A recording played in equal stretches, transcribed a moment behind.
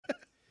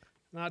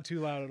Not too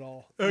loud at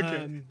all.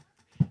 Okay.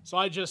 So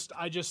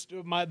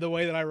the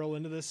way that I roll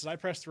into this is I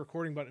press the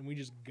recording button and we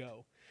just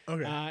go.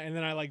 Okay. And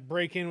then I like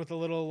break in with a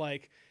little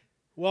like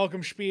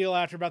welcome spiel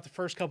after about the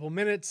first couple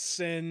minutes,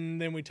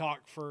 and then we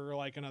talk for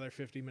like another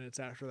 50 minutes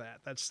after that.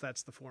 That's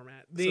the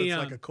format. So it's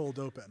like a cold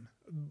open.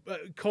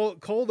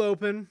 Cold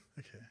open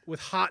Okay. with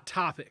hot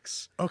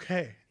topics.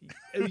 Okay.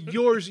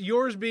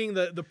 yours being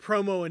the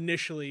promo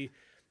initially,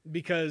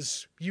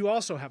 because you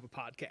also have a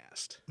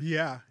podcast.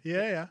 Yeah.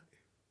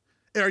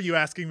 Are you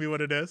asking me what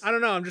it is? I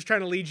don't know. I'm just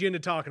trying to lead you into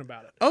talking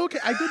about it. Okay,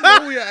 I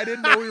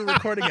didn't know we were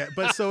recording it,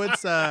 but so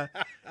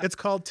it's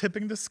called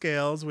Tipping the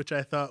Scales, which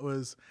I thought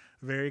was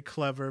very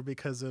clever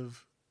because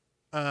of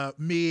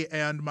me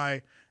and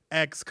my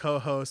ex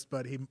co-host,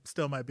 but he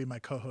still might be my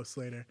co-host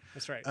later.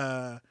 That's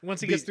right.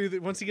 Once he gets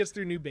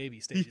through new baby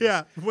stages.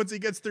 Yeah, once he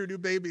gets through new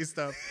baby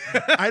stuff,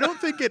 I don't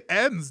think it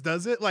ends,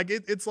 does it? Like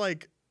it's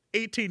like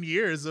 18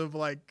 years of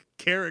like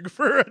caring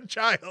for a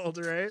child,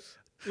 right?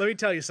 Let me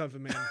tell you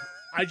something, man.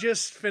 I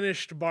just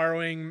finished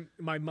borrowing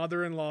my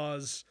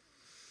mother-in-law's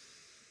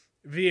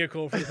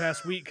vehicle for the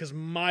past week because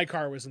my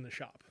car was in the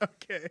shop.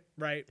 Okay.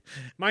 Right?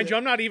 Mind you,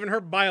 I'm not even her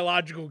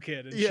biological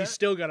kid, and she's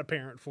still got a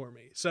parent for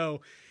me.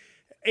 So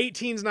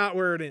 18's not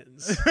where it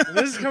ends. And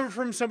this is coming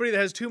from somebody that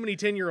has too many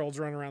 10-year-olds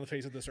running around the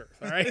face of this earth.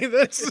 All right?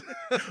 That's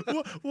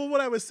well,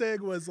 what I was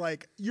saying was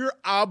like, you're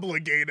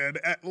obligated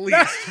at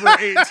least for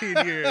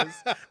 18 years.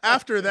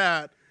 After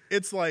that,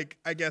 it's like,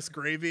 I guess,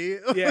 gravy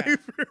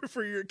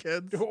for your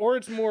kids. Or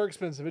it's more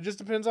expensive. It just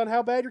depends on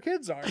how bad your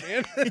kids are,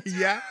 man.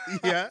 yeah,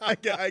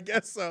 I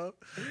guess so.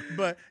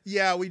 But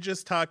yeah, we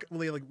just talk,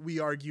 we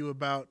argue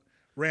about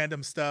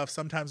random stuff.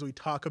 Sometimes we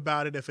talk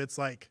about it if it's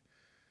like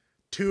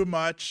too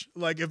much,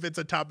 like if it's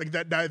a topic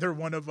that neither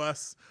one of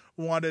us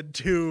wanted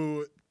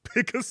to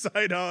pick a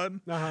side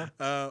on.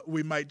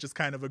 We might just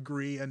kind of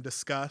agree and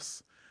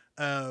discuss.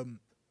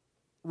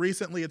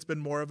 Recently, it's been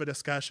more of a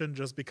discussion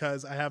just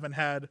because I haven't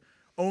had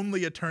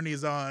only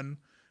attorneys on,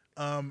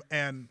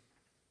 and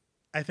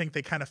I think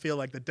they kind of feel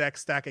like the deck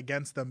stack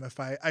against them if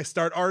I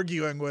start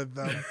arguing with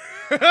them.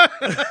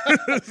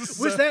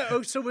 Was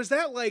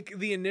that like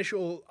the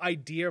initial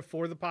idea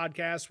for the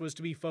podcast was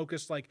to be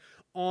focused like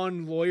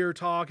on lawyer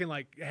talk and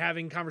like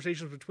having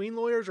conversations between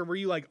lawyers, or were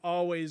you like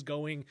always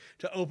going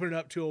to open it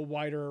up to a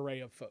wider array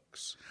of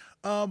folks?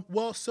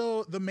 Well,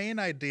 so the main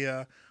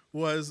idea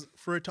was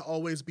for it to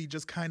always be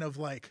just kind of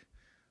like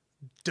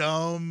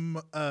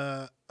dumb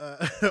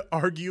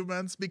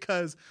arguments,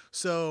 because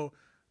so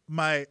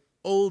my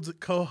old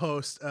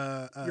co-host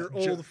your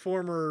old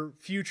former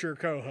future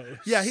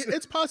co-host,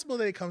 it's possible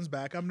that he comes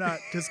back, I'm not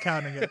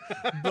discounting it,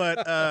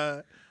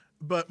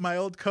 but my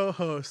old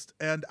co-host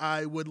and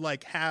I would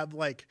like have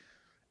like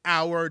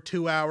hour,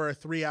 2 hour,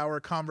 3 hour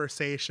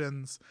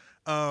conversations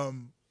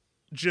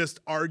just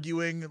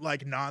arguing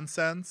like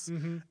nonsense.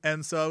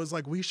 And so I was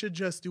like, we should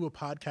just do a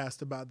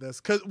podcast about this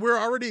because we're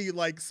already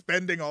like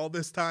spending all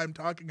this time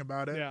talking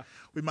about it.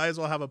 We might as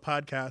well have a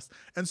podcast.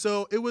 And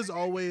so it was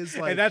always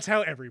like, and that's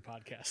how every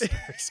podcast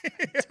starts.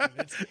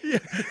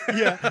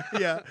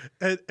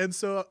 And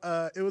so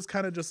it was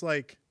kind of just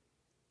like,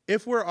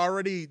 if we're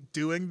already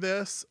doing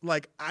this,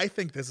 like I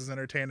think this is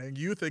entertaining,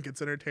 you think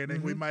it's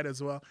entertaining, we might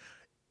as well.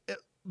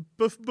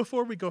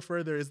 Before we go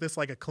further, is this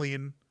like a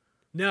clean?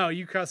 No,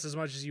 you cuss as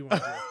much as you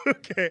want to.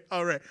 Okay,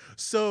 all right.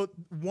 So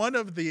one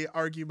of the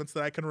arguments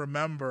that I can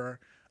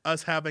remember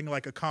us having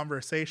like a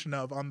conversation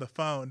of on the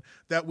phone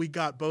that we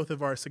got both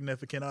of our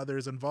significant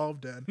others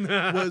involved in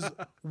was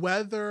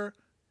whether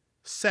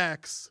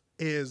sex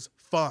is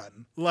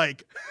fun.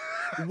 Like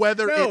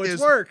whether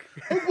it's work.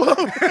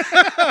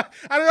 I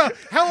don't know.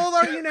 How old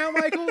are you now,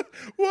 Michael?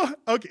 Well,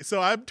 okay,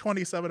 so I'm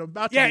 27. I'm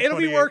about to be 28. It'll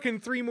be work in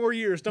 3 more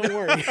years. Don't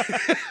worry.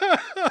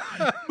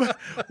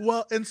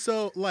 Well, and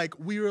so like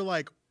we were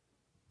like,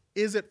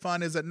 is it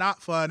fun? Is it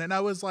not fun? And I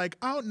was like,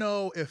 I don't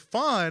know if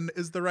fun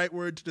is the right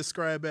word to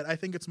describe it. I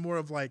think it's more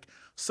of like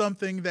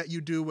something that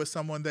you do with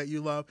someone that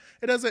you love.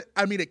 It doesn't,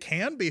 I mean, it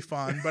can be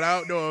fun, but I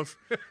don't know if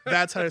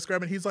that's how to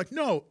describe it. He's like,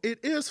 no, it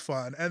is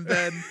fun. And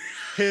then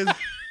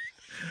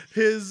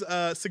his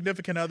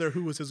significant other,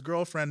 who was his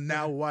girlfriend,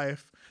 now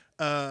wife,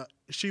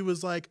 she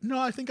was like, no,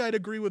 I think I'd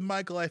agree with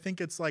Michael. I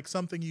think it's like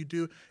something you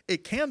do.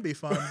 It can be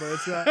fun, but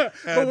it's not.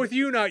 But with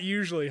you, not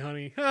usually,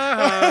 honey.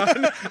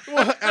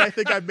 Well, and I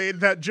think I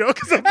made that joke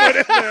as I put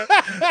it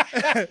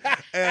there.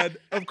 And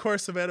of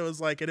course, Savannah was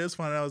like, it is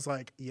fun. And I was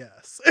like,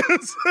 yes.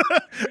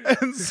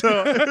 And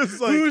so it was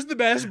like, who's the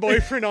best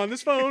boyfriend on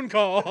this phone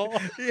call?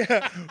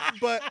 Yeah.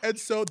 And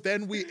so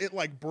then it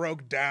like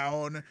broke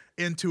down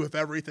into if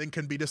everything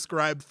can be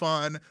described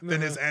fun,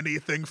 then is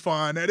anything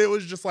fun? And it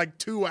was just like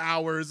 2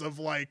 hours of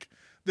like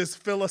this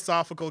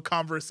philosophical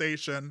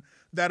conversation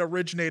that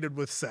originated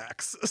with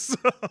sex. So,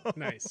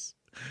 nice.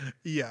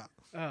 Yeah.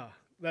 Oh,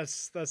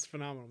 that's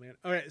phenomenal, man.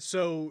 All right.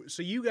 So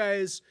you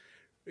guys,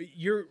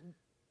 you're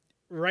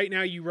right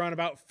now you run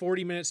about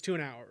 40 minutes to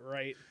an hour,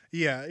 right?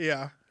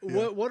 Yeah.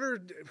 What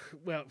are,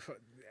 well,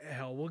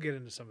 hell, we'll get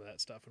into some of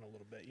that stuff in a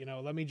little bit. You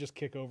know, let me just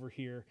kick over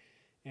here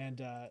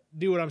and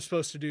do what I'm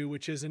supposed to do,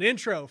 which is an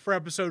intro for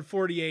episode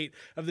 48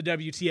 of the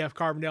WTF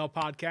Carbondale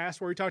podcast,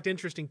 where we talk to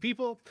interesting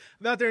people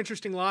about their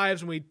interesting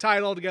lives, and we tie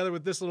it all together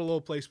with this little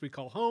place we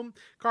call home,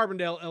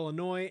 Carbondale,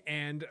 Illinois.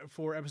 And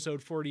for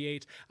episode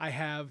 48, I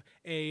have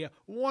a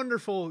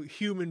wonderful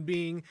human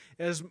being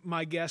as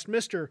my guest,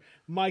 Mr.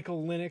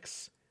 Michael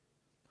Lennox.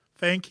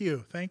 Thank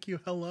you.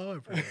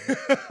 Hello,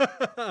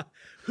 everyone.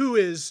 Who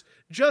is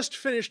just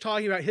finished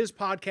talking about his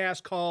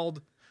podcast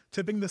called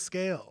Tipping the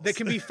Scales. That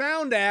can be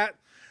found at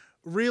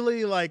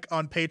really like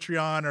on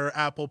Patreon or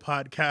Apple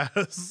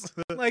Podcasts.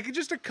 like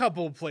just a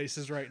couple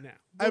places right now.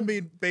 I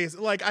mean,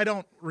 basically, like I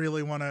don't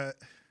really want to.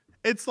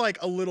 It's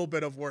like a little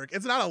bit of work.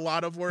 It's not a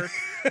lot of work,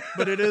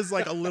 but it is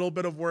like a little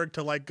bit of work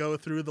to like go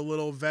through the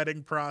little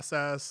vetting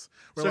process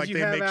where like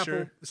they make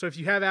sure. So if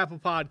you have Apple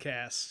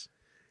Podcasts,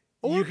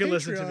 Or you can Patreon.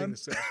 listen to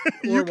things.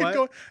 You can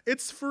go.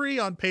 It's free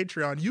on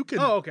Patreon. You can.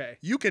 Oh, okay.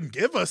 You can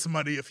give us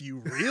money if you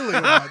really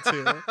want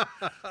to,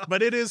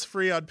 but it is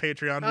free on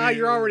Patreon.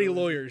 You're already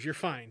lawyers. You're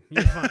fine.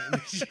 You're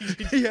fine.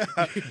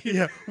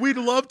 yeah. We'd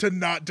love to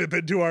not dip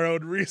into our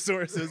own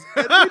resources,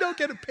 and we don't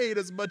get paid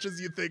as much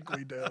as you think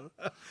we do.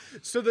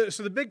 So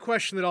the big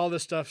question that all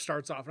this stuff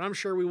starts off, and I'm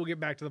sure we will get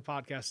back to the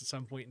podcast at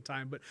some point in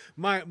time, but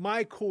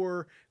my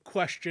core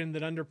question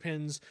that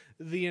underpins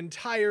the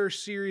entire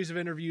series of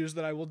interviews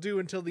that I will do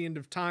until the end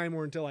of time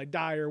or until I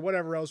die or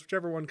whatever else,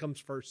 whichever one comes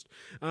first.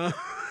 I'm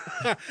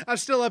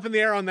still up in the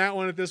air on that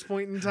one at this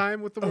point in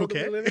time with the world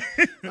that we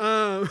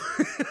live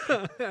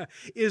in.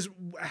 Is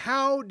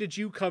how did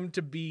you come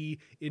to be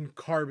in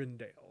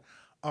Carbondale?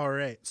 All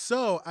right.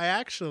 So I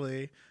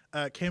actually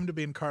came to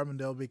be in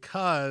Carbondale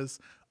because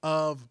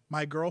of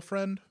my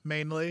girlfriend,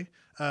 mainly,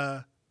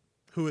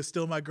 who is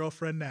still my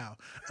girlfriend now.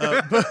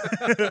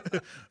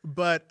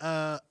 But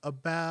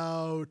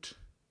about,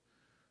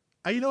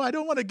 I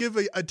don't want to give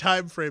a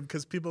time frame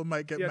because people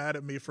might get mad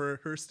at me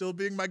for her still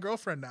being my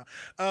girlfriend now.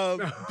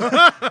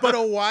 But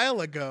a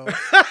while ago,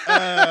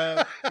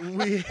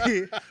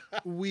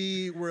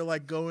 we were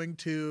like going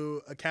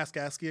to a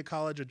Kaskaskia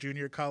College, a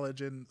junior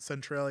college in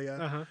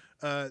Centralia,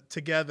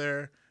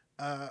 together.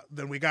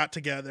 Then we got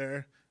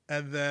together.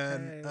 And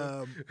then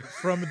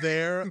from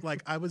there,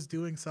 like I was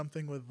doing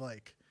something with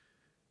like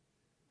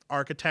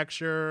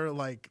architecture,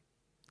 like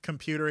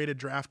computer-aided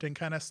drafting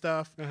kind of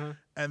stuff.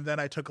 And then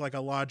I took like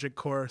a logic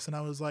course and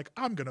I was like,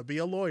 I'm going to be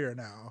a lawyer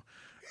now.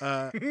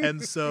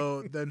 And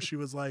so then she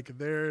was like,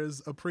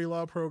 there's a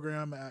pre-law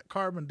program at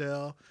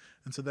Carbondale.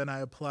 And so then I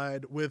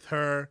applied with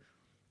her.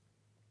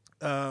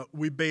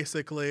 We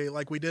basically,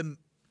 like we didn't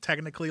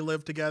technically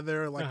live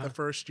together like the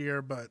first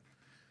year, but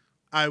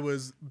I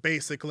was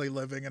basically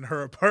living in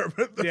her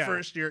apartment the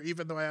first year,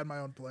 even though I had my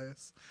own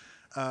place.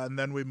 And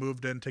then we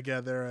moved in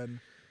together and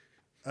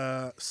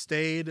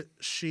stayed.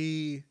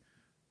 She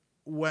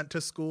went to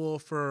school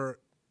for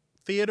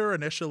theater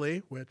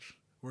initially, which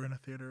we're in a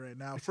theater right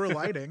now, for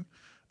lighting.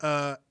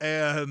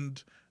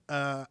 And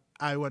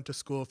I went to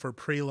school for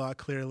pre-law,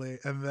 clearly.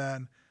 And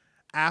then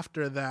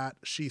after that,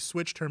 she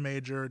switched her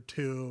major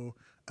to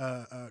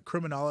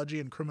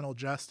criminology and criminal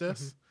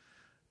justice.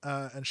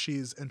 And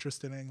she's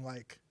interested in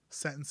like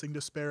sentencing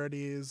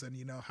disparities and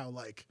how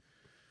like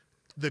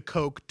the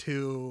coke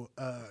to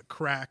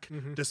crack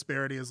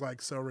disparity is like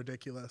so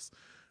ridiculous.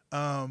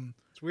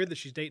 It's weird that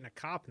she's dating a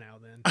cop now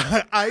then.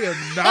 I am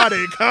not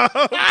a cop.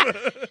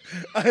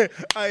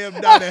 I am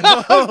not a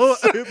cop.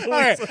 All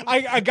right,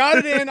 I got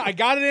it in. I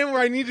got it in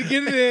where I need to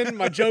get it in.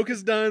 My joke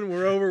is done.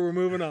 We're over. We're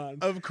moving on.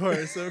 Of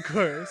course.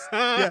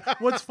 Yeah.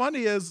 What's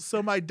funny is,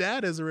 so my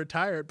dad is a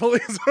retired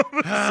police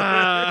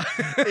officer.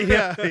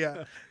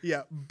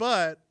 Yeah.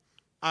 But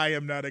I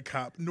am not a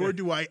cop, nor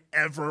do I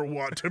ever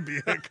want to be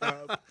a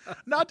cop.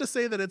 Not to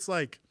say that it's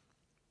like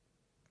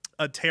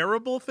a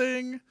terrible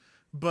thing,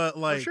 but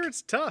like, I'm sure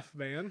it's tough,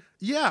 man.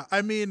 Yeah,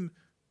 I mean,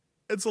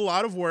 it's a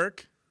lot of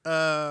work.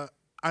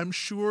 I'm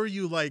sure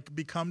you like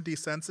become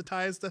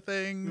desensitized to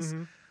things,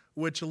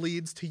 which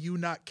leads to you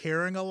not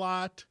caring a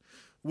lot,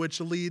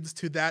 which leads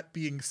to that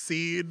being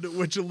seen,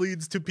 which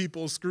leads to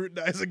people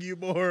scrutinizing you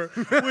more,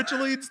 which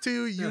leads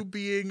to you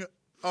being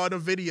on a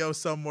video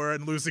somewhere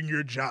and losing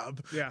your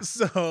job. Yeah.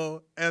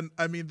 So, and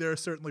I mean, there are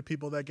certainly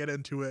people that get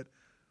into it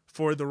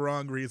for the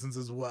wrong reasons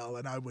as well,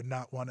 and I would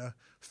not want to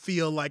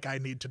feel like I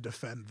need to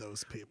defend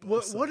those people.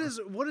 What is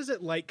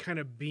it like kind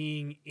of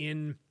being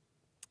in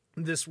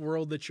this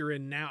world that you're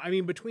in now? I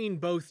mean, between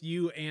both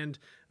you and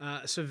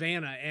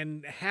Savannah,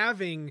 and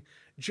having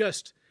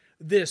just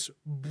this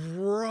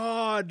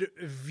broad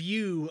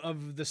view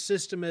of the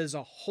system as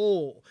a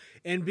whole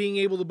and being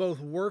able to both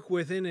work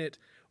within it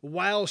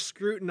while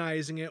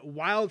scrutinizing it,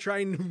 while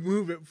trying to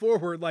move it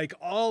forward, like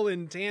all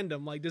in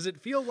tandem. Like, does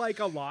it feel like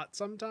a lot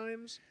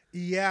sometimes?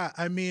 Yeah,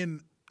 I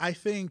mean, I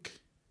think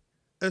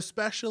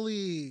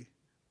especially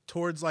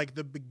towards like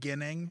the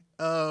beginning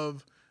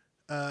of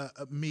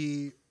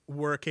me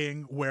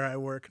working where I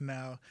work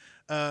now,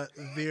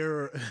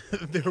 there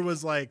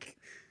was like,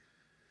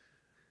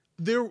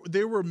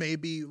 there were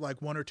maybe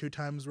like one or two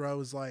times where I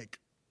was like,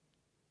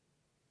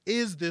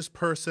 is this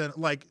person,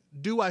 like,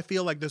 do I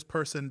feel like this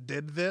person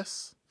did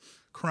this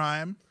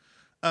crime?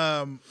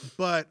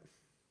 But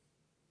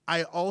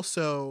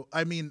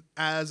I mean,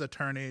 as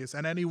attorneys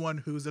and anyone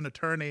who's an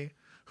attorney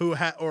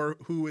or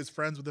who is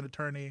friends with an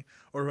attorney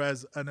or who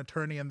has an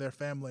attorney in their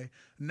family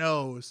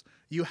knows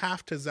you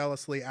have to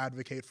zealously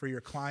advocate for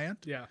your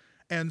client. Yeah.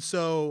 And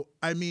so,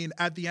 I mean,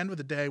 at the end of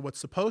the day, what's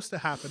supposed to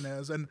happen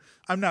is, and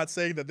I'm not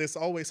saying that this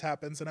always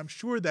happens, and I'm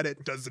sure that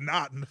it does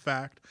not, in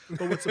fact,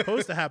 but what's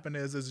supposed to happen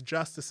is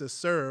justice is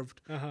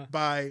served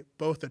by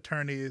both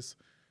attorneys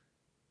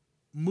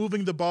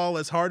moving the ball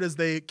as hard as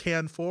they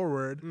can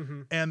forward,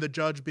 and the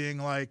judge being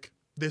like,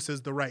 this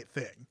is the right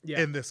thing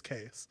in this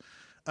case.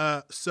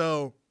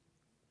 So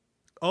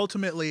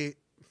ultimately,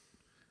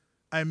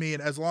 I mean,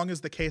 as long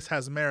as the case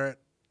has merit,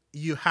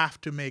 you have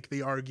to make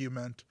the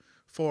argument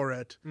for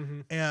it.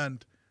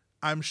 And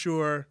I'm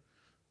sure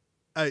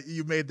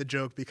you made the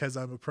joke because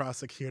I'm a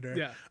prosecutor.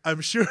 Yeah.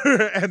 I'm sure,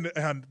 and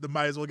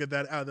might as well get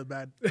that out of the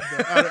bad,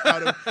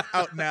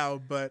 out now.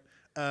 But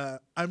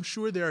I'm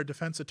sure there are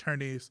defense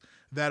attorneys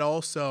that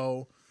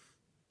also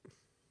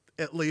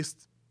at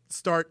least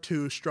start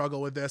to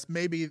struggle with this.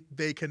 Maybe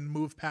they can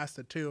move past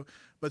it too,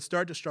 but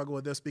start to struggle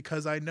with this,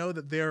 because I know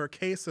that there are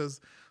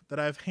cases that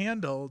I've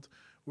handled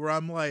where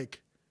I'm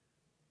like,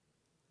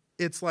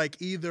 it's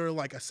like either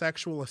like a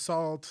sexual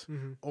assault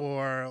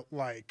or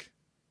like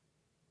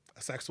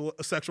a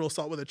sexual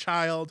assault with a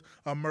child,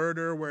 a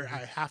murder where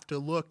I have to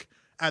look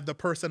at the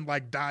person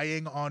like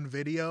dying on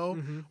video,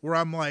 where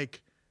I'm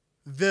like,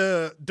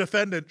 the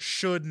defendant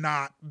should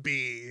not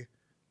be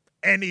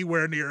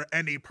anywhere near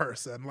any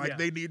person. Like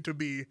they need to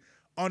be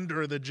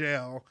under the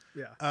jail.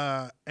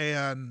 Yeah.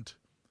 And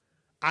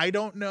I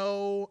don't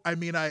know. I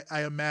mean, I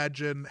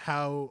imagine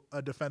how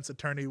a defense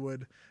attorney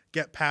would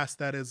get past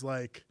that is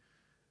like,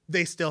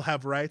 they still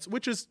have rights,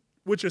 which is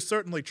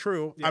certainly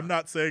true. Yeah. I'm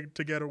not saying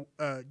to get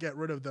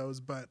rid of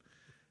those, but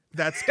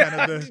that's kind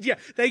of the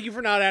Thank you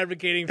for not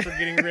advocating for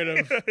getting rid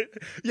of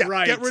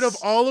rights. Get rid of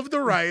all of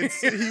the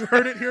rights. You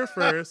heard it here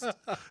first.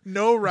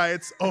 No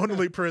rights,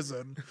 only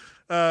prison.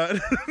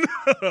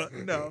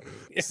 No.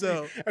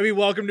 So I mean,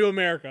 welcome to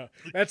America.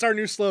 That's our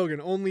new slogan.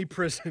 Only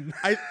prison.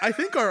 I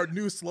think our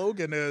new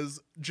slogan is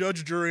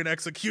judge, jury, and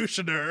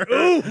executioner.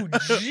 Oh,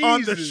 Jesus.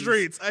 On the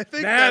streets. I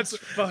think that's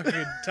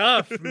fucking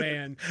tough,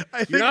 man.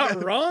 You're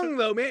not wrong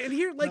though, man. And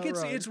here, like,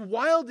 it's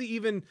wild to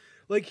even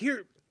like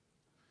here.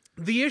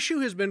 The issue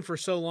has been for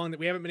so long that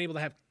we haven't been able to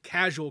have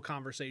casual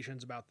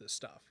conversations about this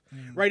stuff,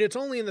 right? It's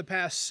only in the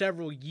past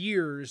several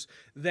years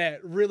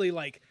that really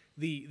like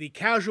the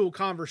casual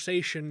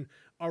conversation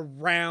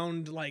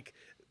around like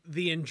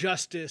the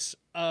injustice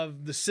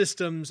of the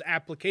system's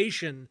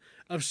application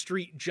of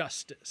street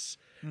justice,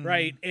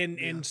 right?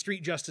 And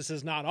street justice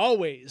is not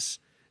always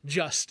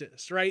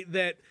justice, right?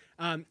 That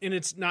and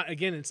it's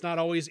not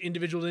always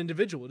individual to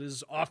individual. It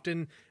is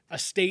often a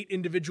state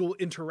individual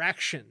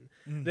interaction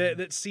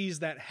that sees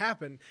that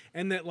happen,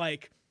 and that,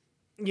 like,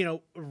 you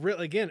know,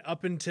 really, again,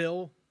 up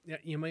until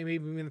maybe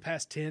in the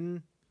past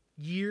 10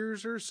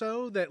 years or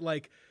so, that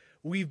like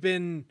we've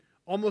been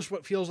almost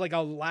what feels like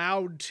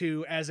allowed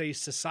to, as a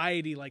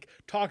society, like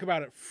talk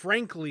about it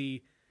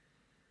frankly,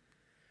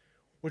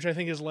 which I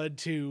think has led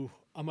to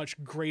a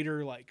much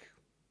greater like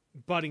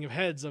butting of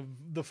heads of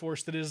the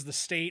force that is the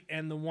state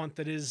and the one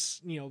that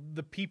is, you know,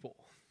 the people.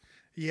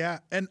 Yeah,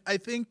 and I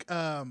think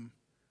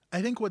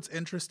what's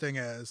interesting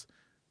is,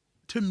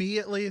 to me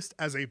at least,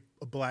 as a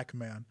black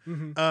man,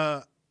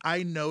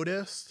 I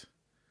noticed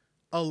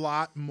a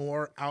lot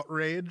more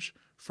outrage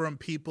from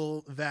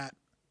people that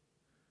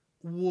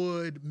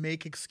would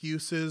make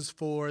excuses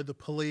for the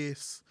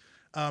police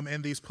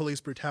in these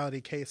police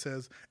brutality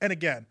cases. And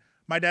again,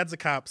 my dad's a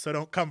cop, so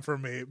don't come for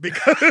me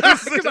because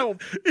I'll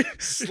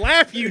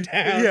slap you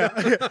down.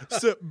 Yeah.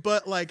 So,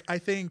 but like, I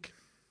think,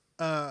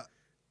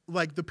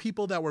 like the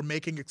people that were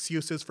making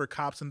excuses for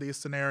cops in these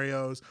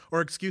scenarios,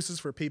 or excuses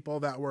for people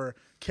that were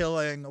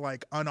killing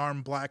like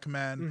unarmed black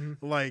men,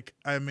 like,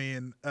 I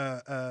mean,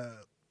 the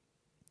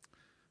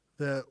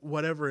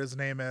whatever his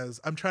name is,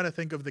 I'm trying to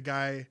think of the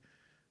guy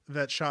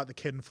that shot the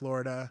kid in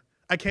Florida.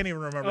 I can't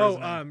even remember his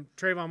name.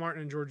 Trayvon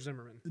Martin and George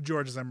Zimmerman.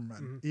 George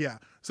Zimmerman. Yeah.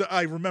 So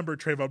I remember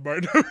Trayvon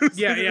Martin.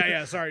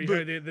 Yeah. Sorry,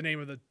 the name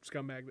of the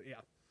scumbag. But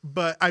yeah.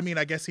 But I mean,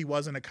 I guess he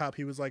wasn't a cop.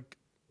 He was like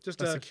just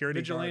a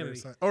security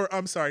vigilante. guard, or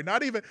I'm sorry,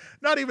 not even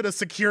a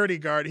security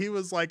guard. He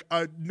was like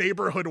a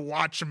neighborhood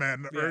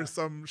watchman or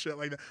some shit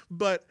like that.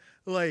 But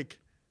like,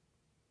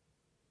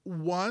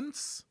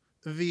 once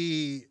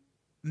the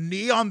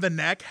knee on the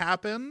neck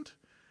happened,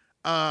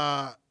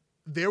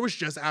 there was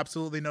just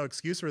absolutely no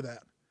excuse for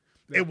that.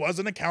 It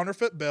wasn't a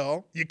counterfeit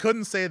bill. You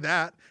couldn't say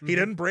that. He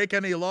didn't break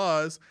any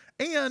laws.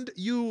 And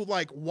you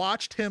like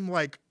watched him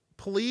like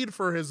plead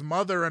for his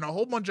mother and a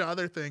whole bunch of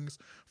other things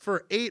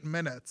for 8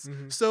 minutes.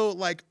 So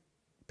like,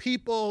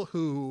 people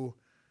who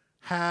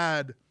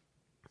had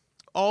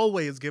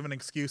always given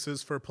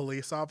excuses for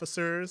police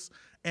officers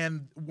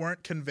and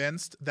weren't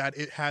convinced that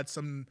it had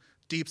some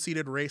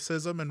deep-seated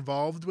racism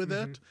involved with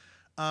it,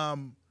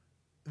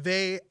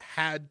 they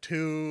had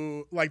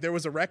to, like, there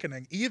was a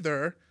reckoning.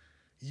 Either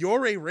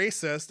you're a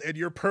racist and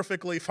you're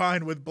perfectly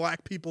fine with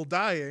black people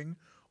dying,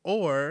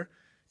 or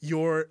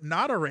you're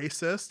not a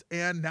racist,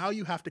 and now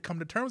you have to come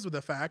to terms with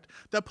the fact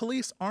that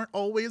police aren't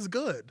always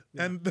good.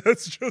 Yeah. And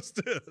that's just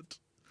it.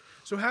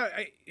 So how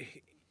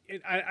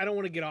I don't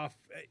want to get off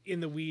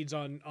in the weeds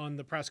on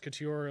the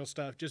prosecutorial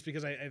stuff, just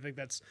because I think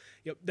that's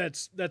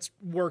that's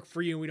work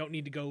for you, and we don't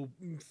need to go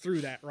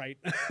through that right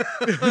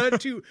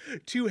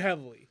too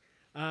heavily.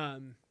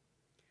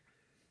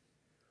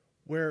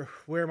 Where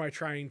am I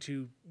trying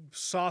to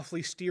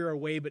softly steer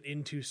away but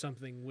into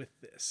something with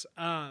this?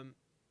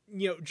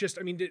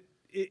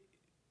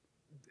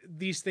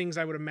 These things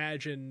I would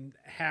imagine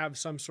have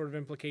some sort of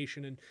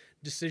implication in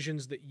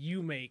decisions that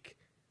you make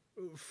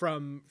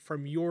from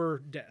your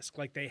desk.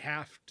 Like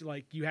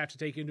you have to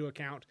take into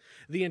account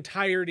the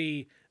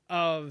entirety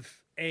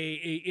of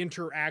a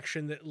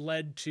interaction that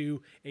led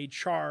to a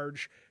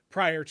charge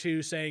prior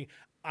to saying,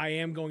 I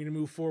am going to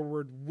move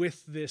forward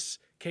with this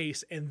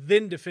case and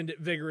then defend it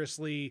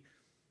vigorously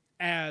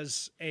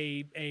as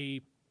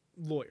a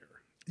lawyer.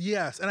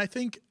 Yes, and I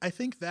think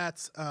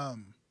that's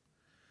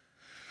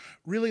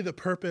really the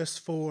purpose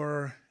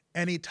for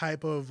any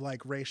type of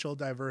like racial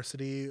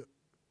diversity,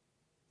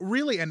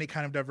 really any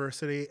kind of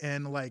diversity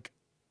in like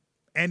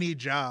any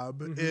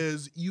job,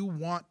 is you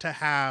want to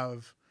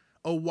have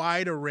a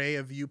wide array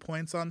of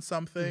viewpoints on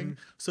something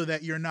so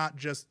that you're not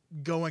just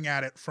going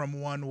at it from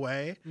one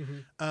way.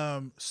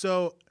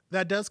 So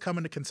that does come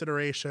into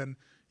consideration.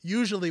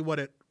 Usually what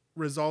it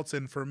results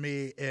in for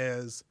me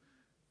is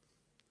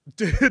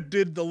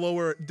did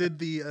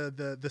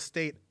the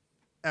state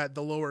at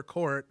the lower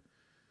court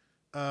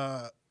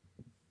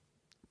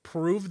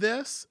prove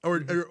this, or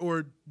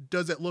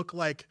does it look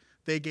like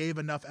they gave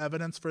enough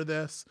evidence for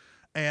this,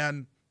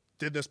 and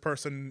did this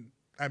person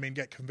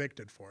get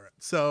convicted for it?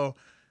 So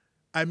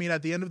at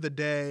the end of the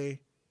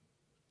day,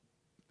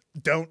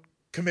 don't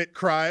commit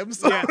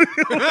crimes. Yeah.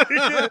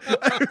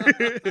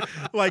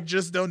 Like,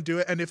 just don't do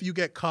it. And if you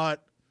get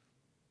caught,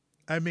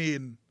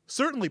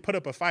 certainly put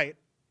up a fight.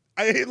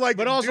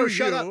 But also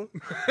shut up.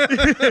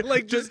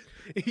 Like, just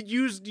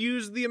use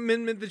the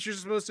amendment that you're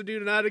supposed to do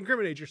to not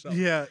incriminate yourself.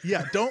 Yeah.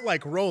 Don't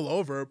like roll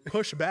over,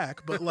 push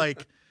back. But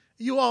like,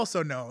 you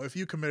also know if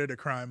you committed a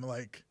crime,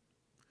 like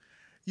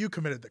you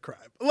committed the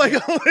crime.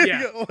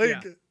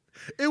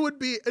 It would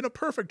be, in a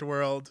perfect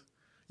world,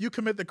 you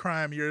commit the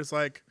crime, you're just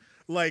like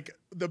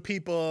the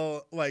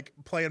people like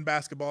playing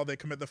basketball, they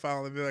commit the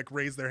foul and they like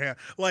raise their hand.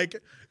 Like,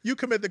 you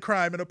commit the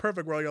crime, in a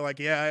perfect world, you're like,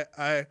 yeah,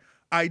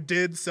 I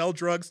did sell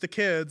drugs to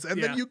kids,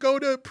 and then you go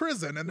to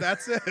prison, and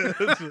that's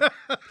it.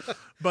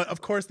 But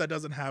of course that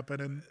doesn't happen,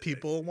 and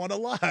people want to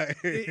lie.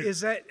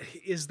 Is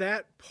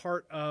that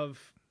part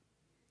of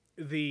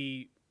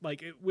the,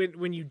 like,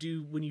 when you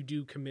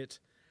do commit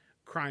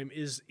crime,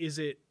 is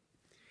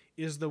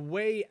the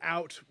way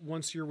out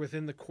once you're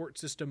within the court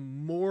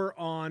system more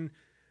on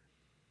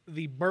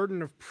the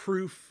burden of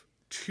proof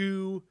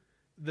to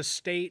the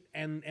state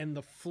and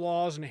the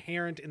flaws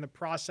inherent in the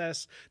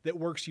process that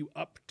works you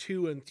up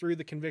to and through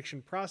the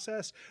conviction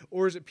process?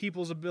 Or is it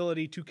people's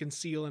ability to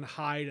conceal and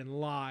hide and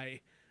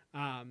lie?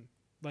 Or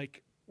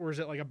is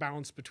it like a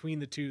balance between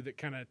the two that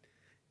kind of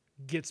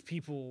gets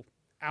people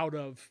out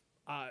of,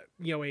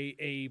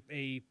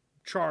 a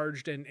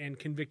charged and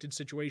convicted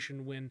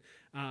situation when,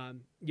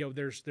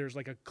 there's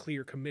like a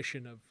clear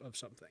commission of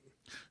something?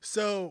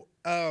 So,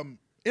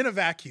 in a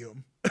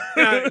vacuum,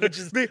 which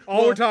is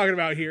all we're talking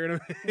about here.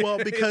 Well,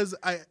 because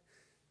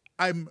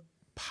I'm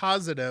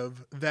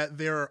positive that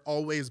there are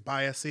always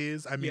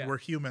biases. We're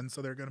humans,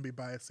 so there are going to be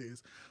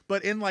biases.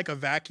 But in like a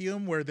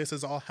vacuum where this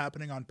is all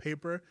happening on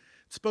paper,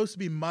 it's supposed to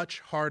be much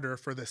harder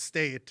for the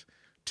state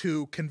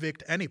to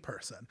convict any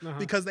person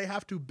because they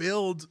have to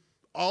build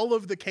all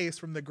of the case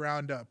from the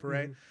ground up,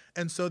 right?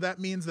 And so that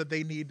means that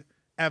they need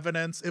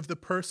evidence. If the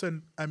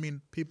person,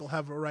 people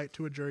have a right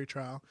to a jury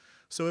trial.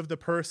 So if the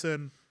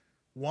person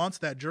wants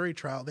that jury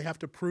trial, they have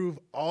to prove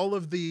all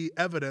of the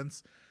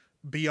evidence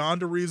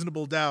beyond a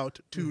reasonable doubt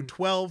to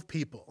 12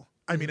 people.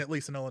 At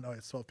least in Illinois,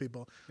 it's 12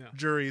 people. Yeah.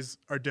 Juries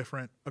are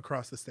different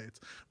across the states.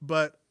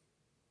 But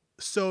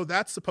so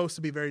that's supposed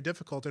to be very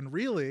difficult. And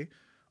really,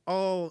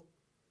 all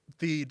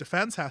the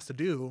defense has to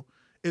do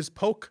is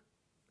poke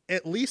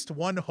at least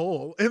one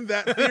hole in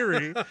that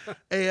theory.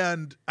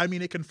 And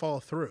it can fall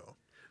through.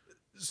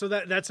 So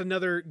that's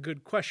another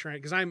good question,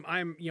 right? Because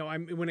I'm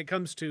when it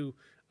comes to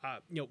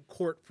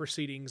court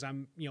proceedings,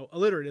 I'm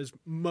illiterate as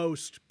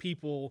most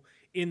people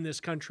in this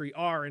country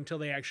are until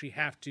they actually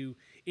have to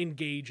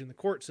engage in the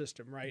court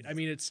system, right?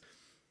 It's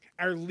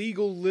our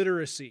legal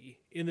literacy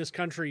in this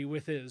country,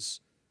 with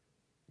as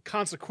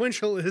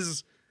consequential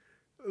as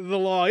the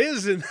law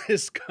is in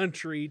this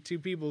country to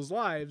people's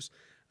lives.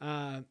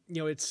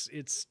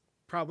 It's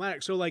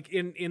problematic. So like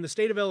in the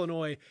state of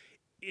Illinois,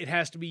 it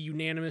has to be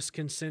unanimous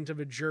consent of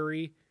a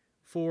jury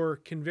for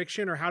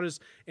conviction, or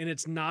and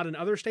it's not in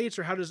other states,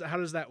 or how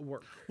does that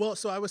work? Well,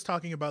 so I was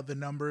talking about the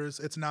numbers.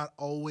 It's not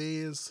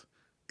always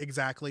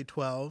exactly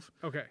 12.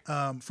 Okay.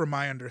 From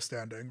my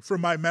understanding, from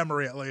my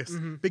memory at least,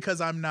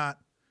 because I'm not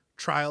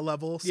trial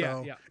level,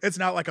 so it's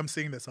not like I'm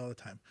seeing this all the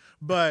time.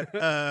 But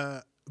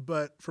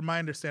but from my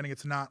understanding,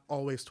 it's not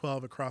always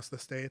 12 across the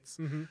states.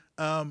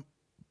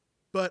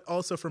 But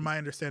also, from my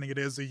understanding, it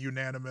is a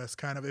unanimous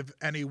kind of, if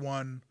any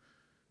one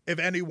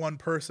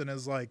person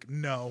is like,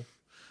 no,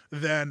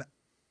 then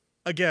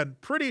again,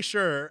 pretty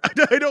sure,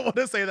 I don't want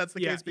to say that's the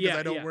case because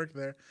I don't work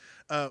there.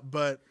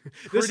 But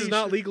this is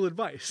not legal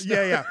advice.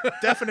 Yeah,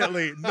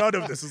 definitely. None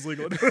of this is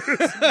legal advice.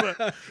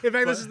 In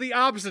fact, this is the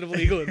opposite of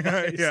legal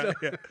advice.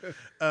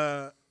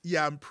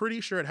 Yeah, I'm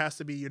pretty sure it has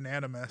to be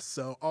unanimous.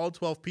 So all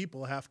 12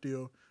 people have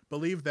to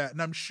believe that.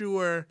 And I'm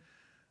sure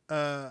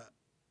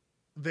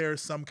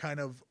there's some kind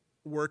of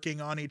working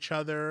on each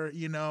other,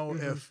 you know,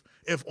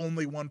 if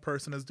only one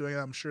person is doing it.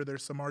 I'm sure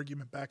there's some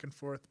argument back and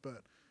forth.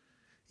 But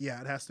yeah,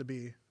 it has to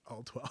be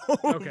all 12.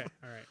 Okay.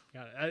 All right.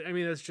 Got it. I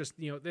mean, that's just,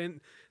 you know, then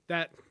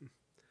that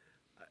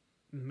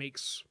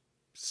makes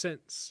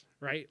sense,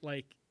 right?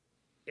 Like,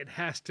 it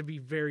has to be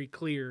very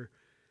clear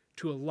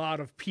to a lot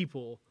of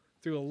people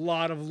through a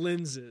lot of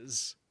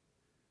lenses,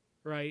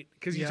 right?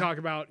 Because you talk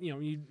about, you know,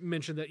 you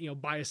mentioned that, you know,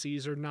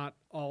 biases are not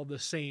all the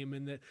same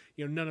and that,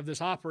 you know, none of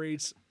this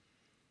operates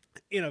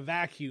in a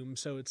vacuum.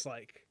 So it's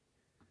like,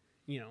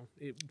 you know,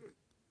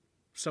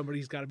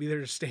 somebody's got to be there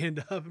to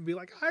stand up and be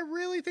like, I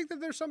really think that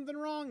there's something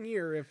wrong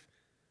here.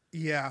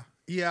 Yeah.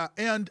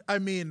 And I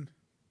mean,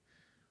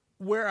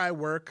 where I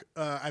work,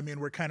 I mean,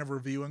 we're kind of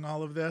reviewing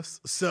all of this.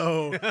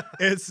 So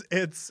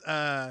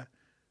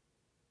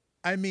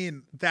I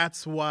mean,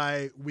 that's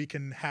why we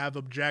can have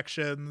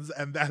objections,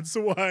 and that's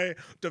why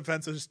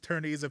defense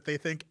attorneys, if they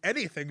think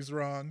anything's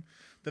wrong,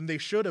 then they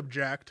should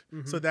object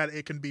so that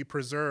it can be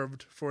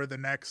preserved for the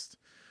next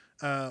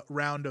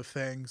round of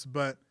things.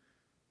 But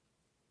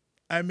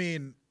I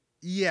mean,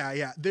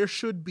 yeah, there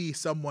should be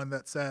someone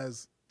that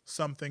says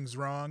something's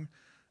wrong.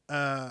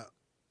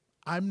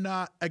 I'm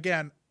not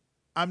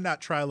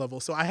tri-level,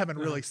 so I haven't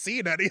really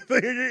seen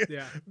anything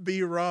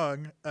be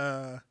wrong,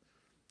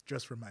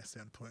 just from my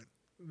standpoint.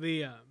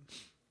 The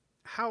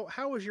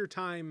how was your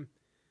time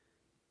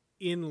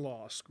in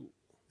law school?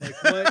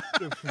 Like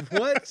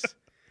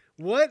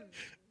what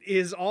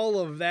is all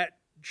of that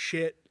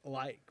shit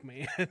like,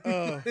 man?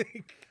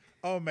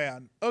 Oh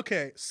man.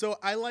 Okay, so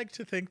I like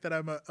to think that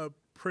I'm a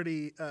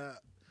pretty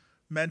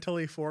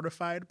mentally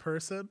fortified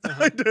person.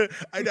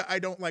 I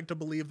don't like to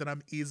believe that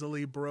I'm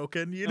easily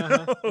broken, you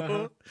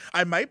know.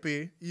 I might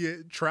be.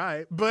 You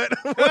try, but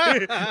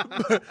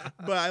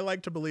I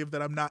like to believe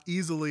that I'm not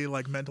easily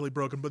like mentally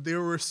broken. But there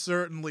were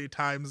certainly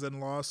times in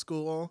law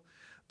school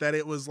that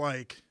it was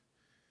like,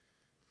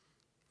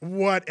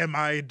 what am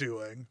I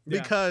doing?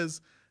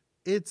 Because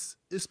it's,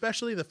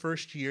 especially the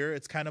first year,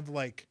 it's kind of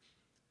like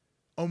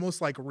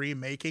almost like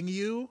remaking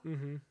you.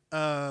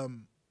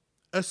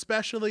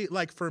 Especially,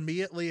 like, for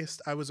me at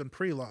least, I was in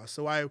pre-law,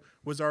 so I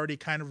was already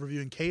kind of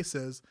reviewing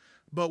cases,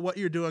 but what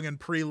you're doing in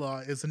pre-law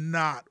is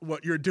not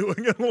what you're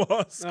doing in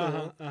law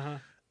school.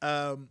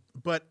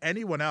 But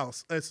anyone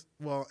else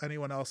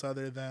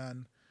other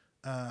than,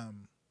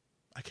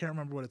 I can't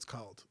remember what it's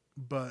called,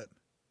 but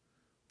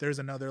there's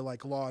another,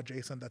 like, law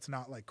adjacent that's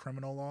not, like,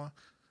 criminal law,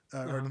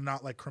 or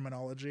not, like,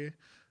 criminology.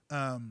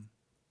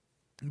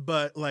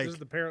 But like, it's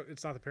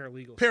not the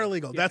paralegal.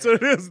 Paralegal, that's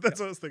what it is. That's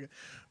what I was thinking.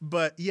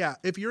 But yeah,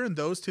 if you're in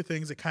those two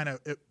things,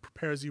 it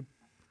prepares you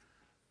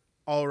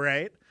all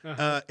right.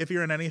 If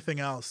you're in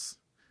anything else,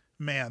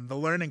 man, the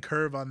learning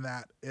curve on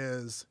that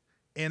is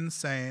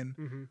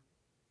insane.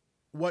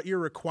 What you're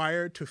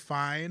required to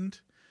find,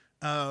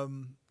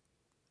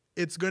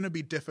 it's going to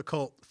be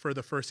difficult for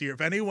the first year.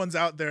 If anyone's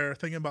out there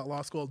thinking about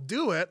law school,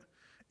 do it.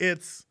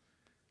 It's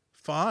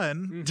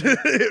fun.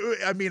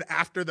 I mean,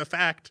 after the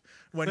fact,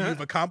 when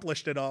you've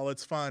accomplished it all,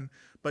 it's fun.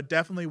 But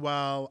definitely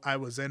while I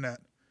was in it,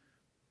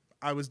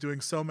 I was doing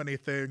so many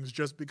things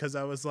just because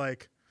I was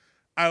like,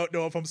 I don't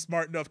know if I'm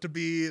smart enough to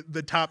be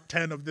the top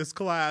 10 of this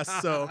class.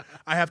 So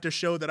I have to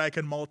show that I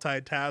can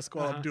multitask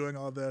while I'm doing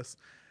all this.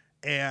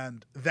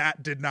 And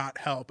that did not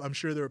help. I'm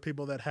sure there were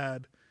people that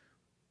had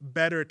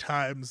better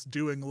times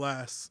doing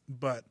less,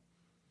 but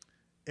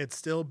it's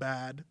still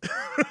bad.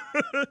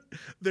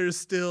 There's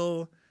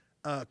still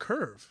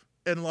curve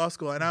in law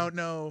school, and I don't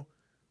know.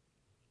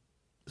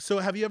 So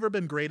have you ever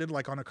been graded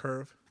like on a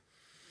curve?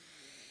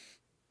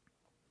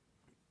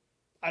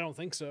 I don't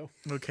think so.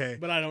 Okay.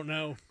 But I don't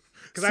know.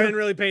 Because I didn't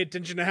really pay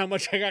attention to how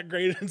much I got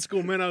graded in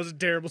school. Man, I was a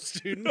terrible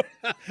student.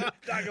 Not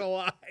gonna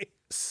lie.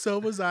 So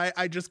was I.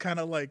 I just kind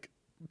of like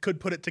could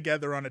put it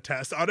together on a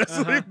test,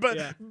 honestly.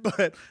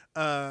 But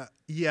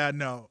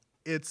no,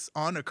 it's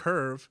on a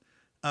curve.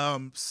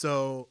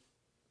 So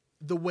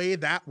the way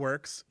that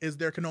works is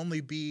there can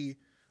only be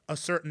a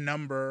certain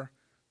number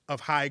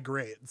of high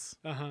grades.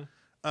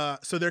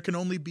 So there can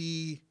only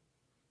be,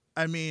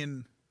 I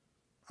mean,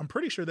 I'm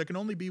pretty sure there can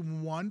only be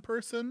one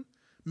person,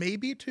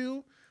 maybe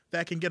two,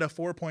 that can get a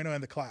 4.0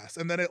 in the class.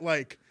 And then it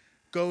like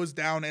goes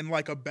down in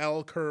like a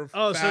bell curve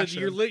fashion.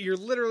 So you're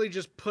literally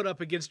just put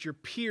up against your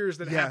peers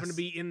that happen to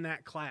be in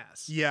that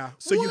class. Yeah.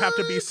 So you have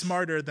to be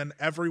smarter than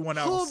everyone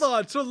else. Hold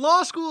on. So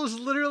law school is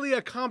literally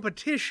a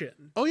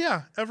competition. Oh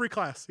yeah. Every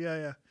class.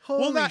 Yeah.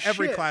 Holy well, not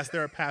every shit. class.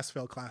 There are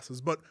pass-fail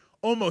classes, but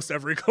almost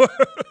every class.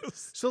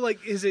 So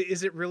like, is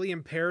it really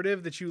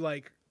imperative that you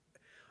like,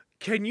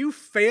 Can you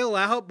fail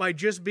out by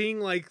just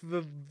being like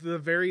the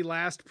very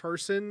last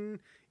person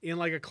in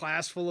like a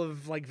class full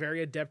of like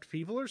very adept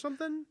people or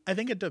something? I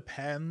think it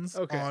depends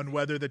on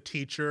whether the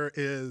teacher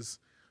is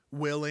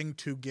willing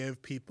to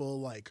give people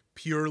like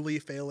purely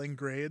failing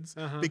grades.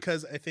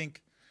 Because I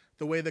think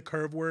the way the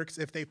curve works,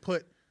 if they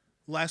put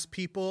less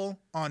people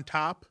on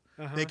top,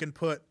 they can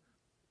put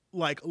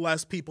like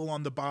less people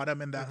on the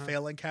bottom in that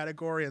failing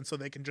category. And so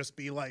they can just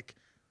be like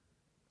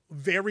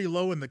very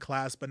low in the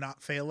class, but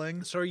not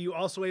failing. So are you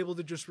also able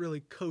to just really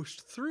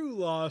coast through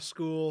law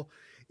school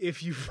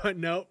if you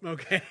no,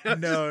 okay.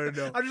 No.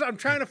 I'm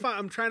trying to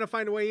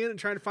find a way in and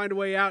trying to find a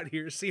way out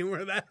here, seeing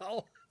where the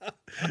hell.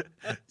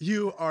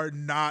 You are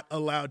not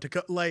allowed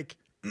to like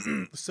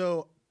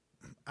so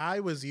I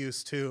was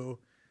used to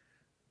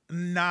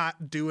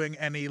not doing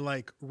any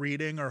like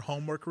reading or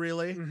homework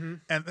really,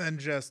 and then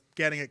just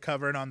getting it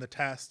covered on the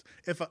test.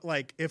 If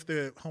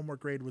the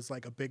homework grade was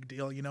like a big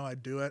deal,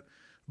 I'd do it,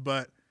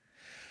 but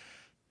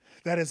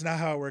that is not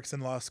how it works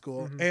in law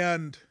school.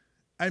 And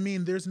I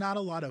mean, there's not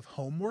a lot of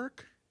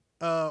homework,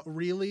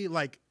 really.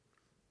 Like,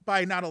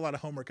 by not a lot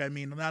of homework, I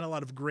mean not a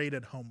lot of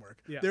graded homework.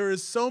 Yeah. There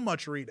is so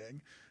much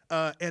reading,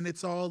 and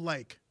it's all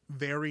like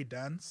very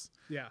dense.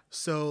 Yeah.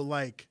 So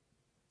like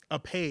a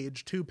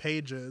page, 2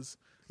 pages,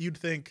 you'd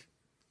think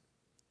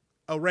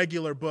a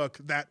regular book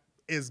that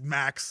is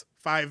max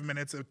 5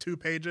 minutes of 2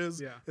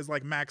 pages is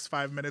like max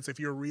 5 minutes if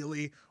you're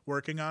really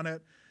working on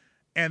it.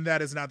 And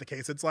that is not the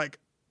case. It's like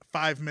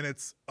 5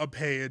 minutes a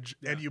page,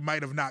 and you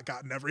might have not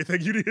gotten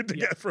everything you needed to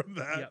get from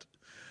that.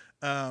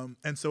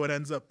 And so it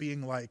ends up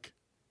being like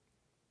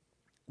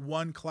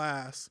one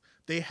class.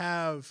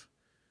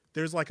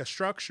 There's like a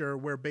structure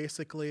where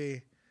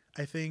basically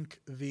I think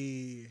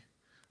the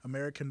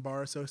American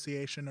Bar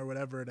Association or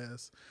whatever it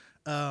is,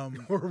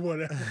 or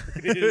whatever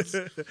it is,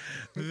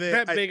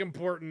 that big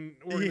important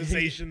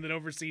organization that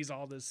oversees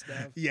all this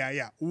stuff.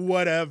 Yeah,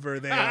 whatever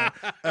they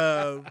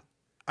are.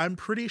 I'm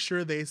pretty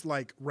sure they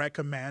like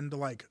recommend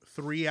like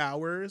 3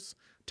 hours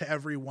to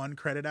every 1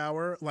 credit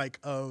hour like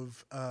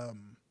of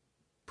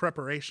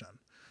preparation.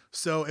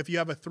 So if you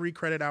have a 3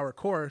 credit hour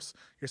course,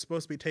 you're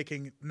supposed to be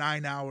taking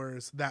 9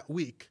 hours that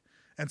week.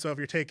 And so if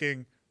you're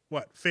taking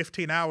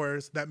 15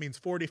 hours, that means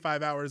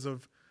 45 hours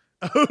of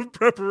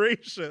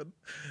preparation.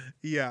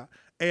 Yeah.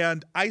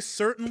 And I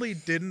certainly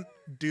didn't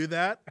do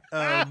that.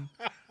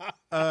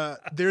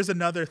 There's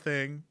another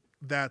thing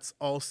that's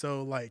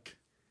also like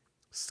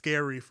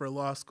scary for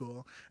law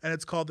school, and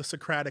it's called the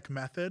Socratic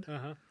method.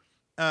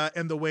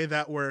 And the way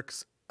that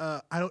works,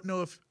 I don't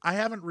know if I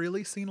haven't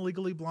really seen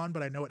Legally Blonde,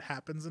 but I know it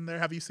happens in there.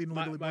 Have you seen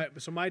Legally Blonde?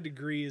 So my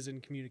degree is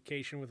in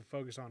communication with a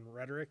focus on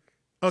rhetoric.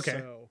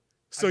 Okay.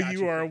 So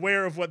you are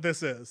aware of what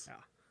this is.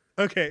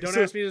 Yeah. Okay. Don't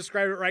ask me to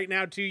describe it right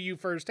now to you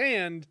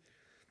firsthand,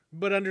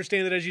 but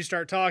understand that as you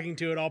start talking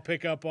to it, I'll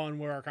pick up on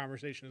where our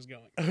conversation is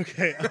going.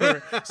 Okay. All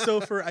right. So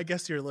for, I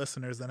guess, your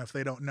listeners, then, if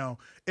they don't know,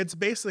 it's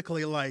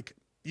basically like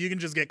you can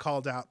just get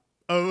called out.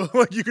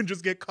 You can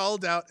just get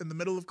called out in the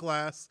middle of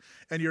class,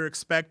 and you're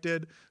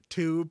expected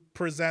to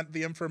present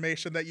the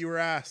information that you were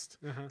asked.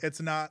 It's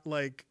not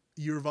like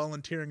you're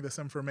volunteering this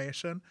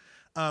information.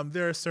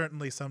 There are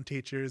certainly some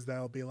teachers that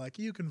will be like,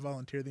 you can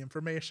volunteer the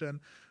information,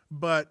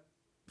 but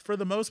for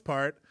the most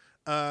part,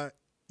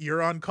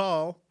 you're on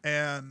call,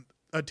 and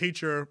a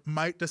teacher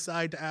might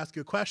decide to ask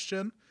you a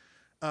question,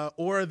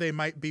 or they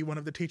might be one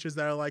of the teachers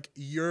that are like,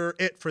 you're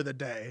it for the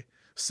day.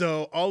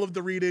 So all of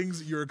the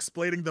readings, you're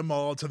explaining them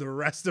all to the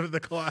rest of the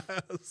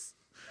class.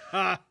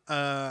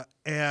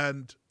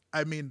 And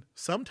I mean,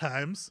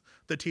 sometimes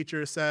the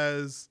teacher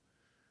says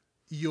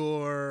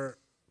your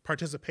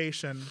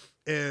participation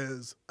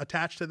is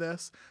attached to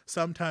this.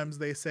 Sometimes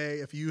they say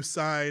if you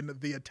sign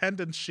the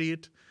attendance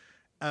sheet,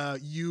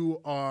 you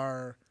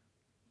are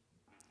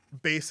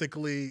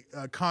basically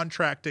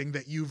contracting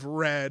that you've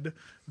read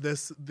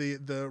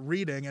the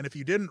reading, and if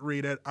you didn't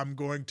read it, I'm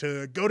going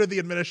to go to the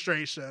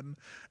administration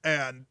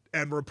and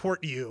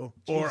report you,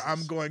 or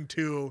I'm going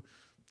to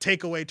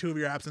take away 2 of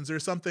your absence or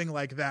something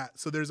like that.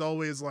 So there's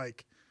always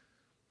like,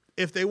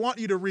 if they want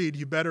you to read,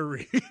 you better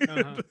read.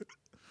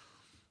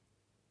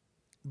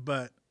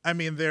 But I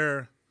mean,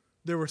 there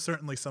were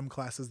certainly some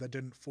classes that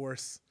didn't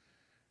force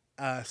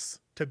us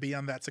to be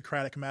on that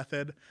Socratic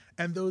method,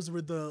 and those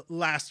were the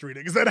last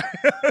readings that I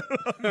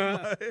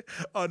had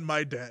on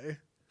my day.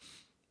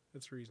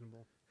 That's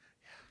reasonable.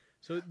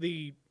 So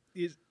then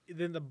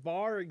the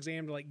bar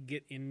exam to like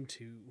get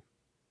into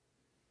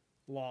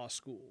law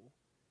school,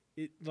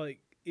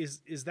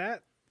 is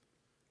that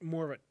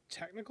more of a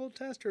technical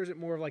test, or is it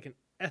more of like an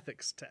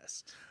ethics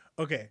test?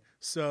 Okay,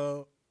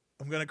 so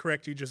I'm gonna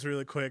correct you just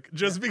really quick,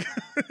 because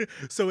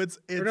so it's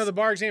or no, the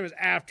bar exam is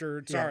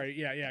after. Sorry,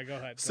 yeah, go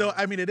ahead. So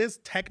I mean, it is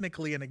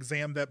technically an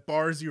exam that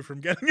bars you from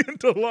getting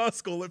into law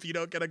school if you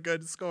don't get a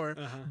good score,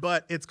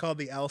 but it's called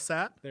the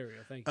LSAT. There we go.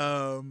 Thank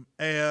you.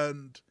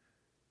 And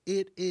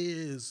it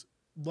is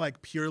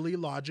like purely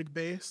logic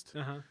based.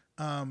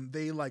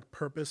 They like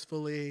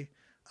purposefully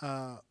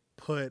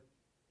put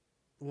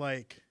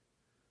like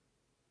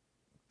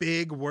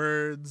big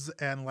words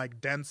and like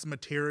dense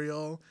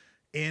material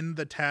in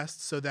the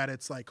test so that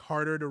it's like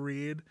harder to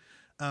read.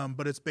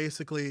 But it's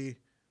basically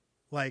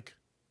like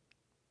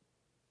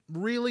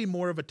really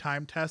more of a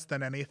time test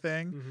than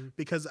anything,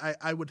 because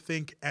I would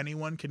think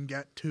anyone can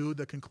get to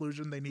the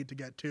conclusion they need to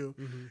get to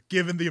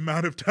given the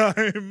amount of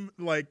time,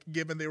 like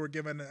given they were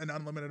given an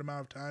unlimited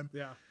amount of time.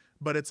 Yeah.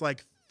 But it's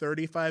like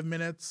 35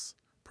 minutes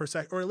per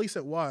sec, or at least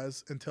it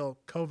was until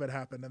COVID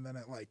happened and then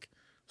it like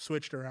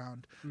switched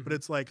around. But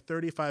it's like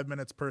 35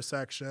 minutes per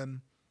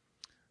section,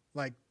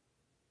 like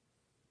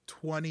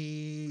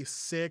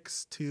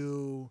 26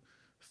 to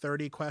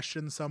 30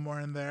 questions,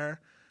 somewhere in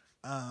there.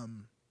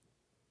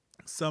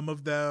 Some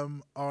of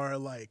them are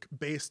like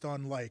based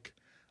on like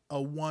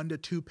a 1 to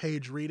 2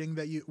 page reading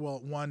that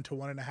 1 to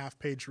 1.5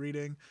 page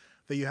reading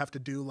that you have to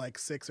do like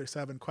 6 or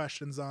 7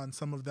 questions on.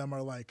 Some of them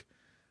are like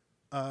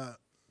a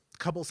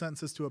couple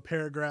sentences to a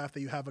paragraph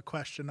that you have a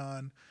question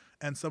on.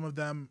 And some of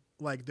them,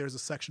 like there's a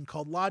section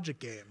called logic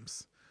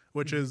games,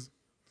 which is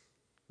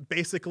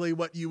basically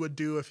what you would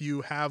do if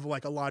you have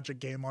like a logic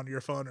game on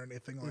your phone or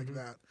anything like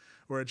that,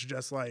 where it's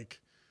just like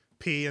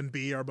P and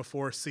B are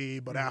before C,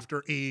 but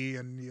after E,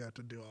 and you have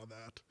to do all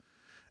that.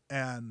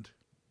 And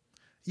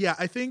yeah,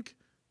 I think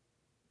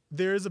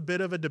there's a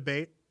bit of a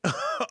debate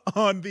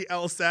on the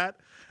LSAT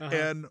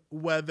and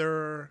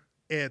whether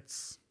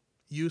it's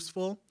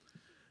useful.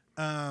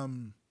 I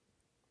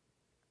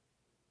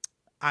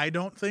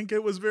don't think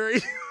it was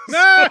very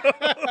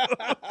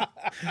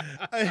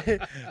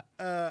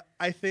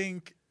I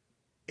think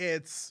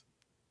it's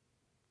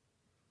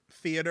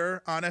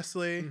theater,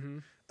 honestly.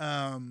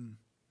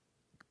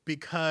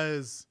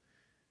 Because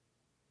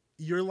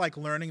you're like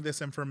learning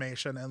this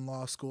information in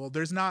law school.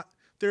 There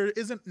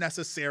isn't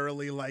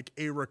necessarily like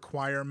a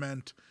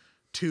requirement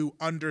to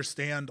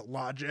understand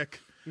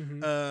logic,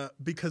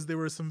 because there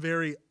were some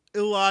very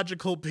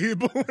illogical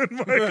people in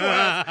my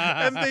class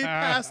and they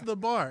passed the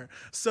bar.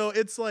 So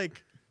it's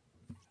like,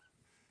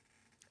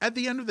 at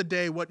the end of the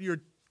day, what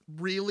you're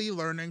really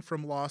learning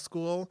from law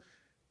school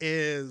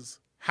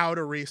is how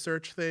to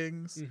research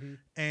things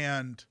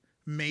and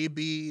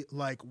maybe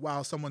like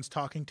while someone's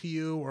talking to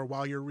you or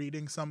while you're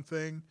reading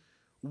something,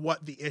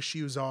 what the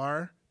issues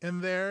are in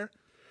there.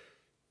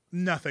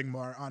 Nothing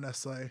more,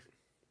 honestly.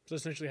 So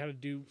essentially how to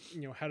do,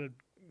 how to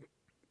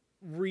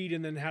read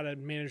and then how to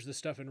manage the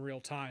stuff in real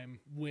time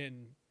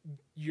when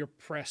you're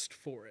pressed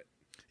for it.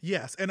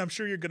 Yes, and I'm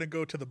sure you're going to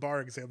go to the bar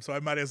exam, so I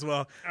might as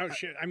well. Oh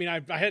shit! I mean, I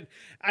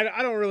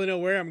don't really know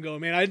where I'm going,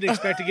 man. I didn't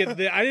expect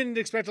to I didn't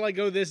expect to like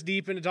go this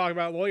deep into talk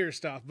about lawyer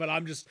stuff, but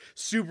I'm just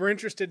super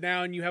interested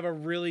now. And you have a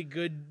really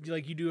good,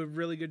 you do a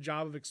really good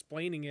job of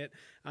explaining it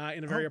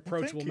in a very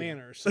approachable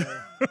manner. So,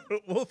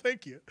 well,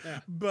 thank you.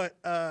 Yeah. But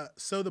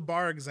so the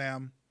bar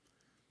exam,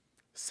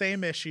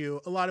 same issue.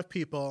 A lot of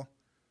people,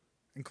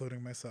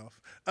 including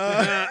myself,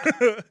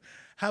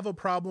 have a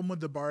problem with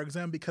the bar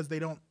exam because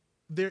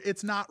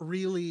it's not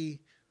really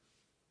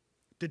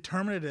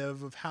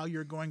determinative of how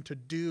you're going to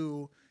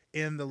do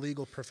in the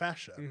legal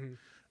profession,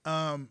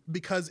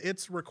 because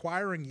it's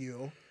requiring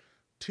you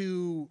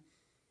to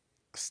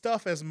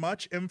stuff as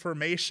much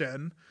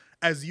information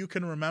as you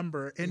can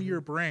remember in your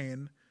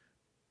brain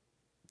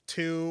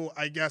to,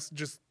 I guess,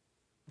 just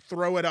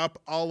throw it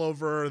up all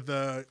over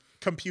the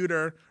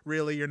computer.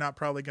 Really, you're not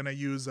probably going to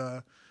use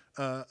a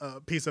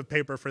piece of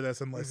paper for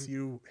this unless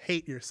you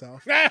hate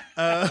yourself.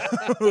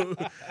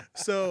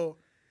 So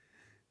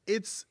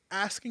it's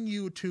asking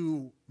you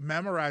to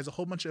memorize a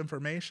whole bunch of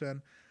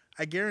information.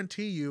 I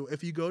guarantee you,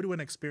 if you go to an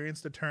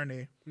experienced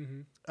attorney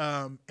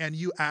and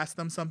you ask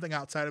them something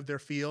outside of their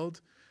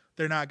field,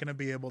 they're not going to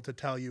be able to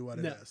tell you what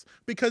it is,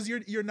 because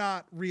you're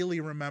not really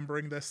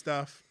remembering this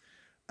stuff.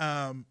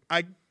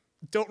 I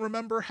don't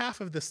remember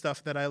half of the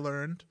stuff that I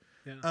learned.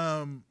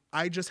 Yeah.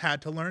 I just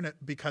had to learn it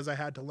because I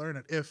had to learn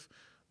it. If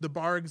the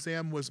bar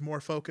exam was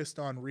more focused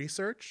on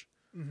research,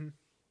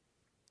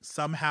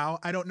 somehow,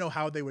 I don't know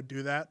how they would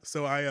do that.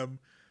 So I am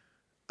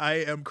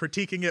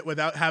critiquing it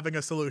without having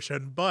a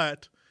solution.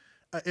 But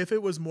if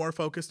it was more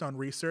focused on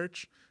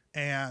research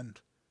and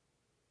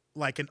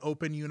like an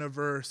open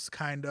universe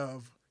kind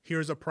of,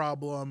 here's a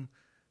problem,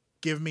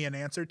 give me an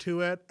answer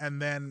to it,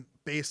 and then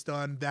based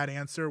on that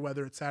answer,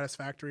 whether it's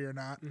satisfactory or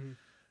not,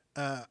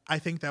 I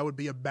think that would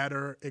be a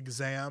better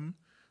exam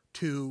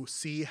to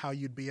see how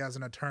you'd be as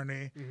an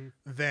attorney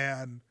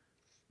than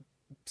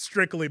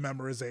strictly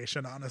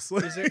memorization,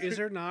 honestly. Is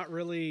there not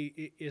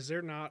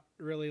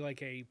really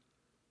like a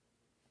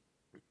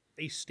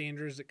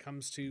standards that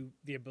comes to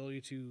the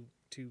ability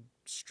to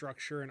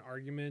structure an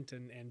argument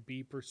and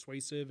be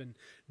persuasive and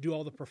do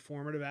all the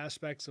performative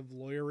aspects of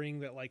lawyering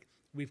that like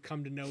we've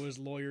come to know as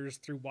lawyers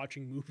through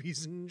watching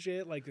movies and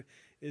shit? Like,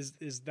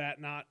 is that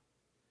not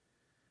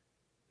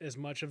as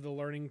much of the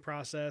learning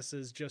process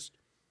as just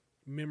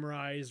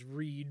memorize,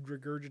 read,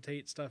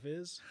 regurgitate stuff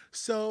is?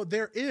 So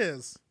there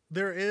is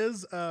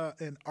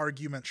an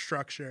argument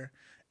structure,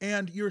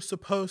 and you're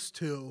supposed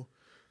to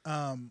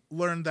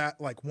learn that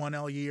like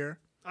 1L year.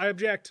 I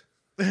object.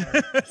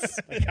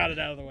 I got it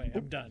out of the way.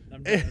 I'm done.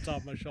 It's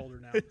off my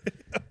shoulder now.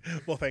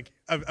 Well, thank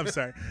you. I'm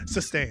sorry.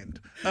 Sustained.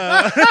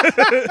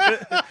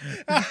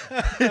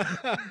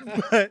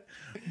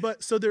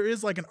 But so there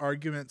is like an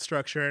argument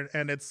structure,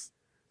 and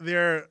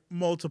there are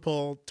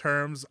multiple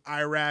terms: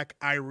 IRAC,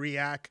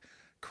 IREAC,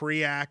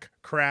 CREAC,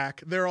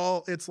 crack.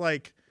 It's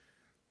like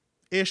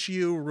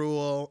issue,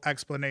 rule,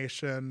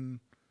 explanation,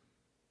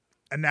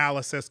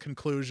 analysis,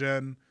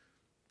 conclusion.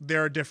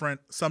 There are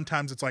different,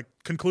 sometimes it's like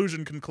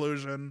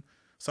conclusion.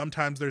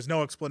 Sometimes there's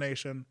no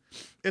explanation.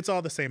 It's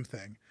all the same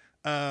thing.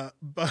 But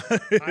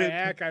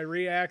I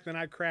react, then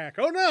I crack.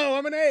 Oh no,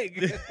 I'm an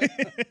egg.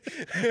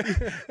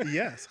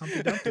 Yes,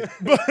 Humpty Dumpty.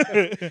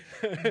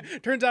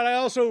 But turns out I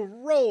also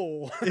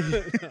roll.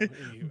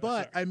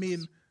 But I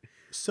mean,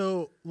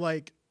 so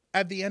like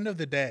at the end of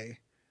the day,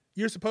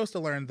 you're supposed to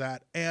learn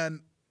that,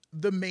 and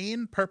the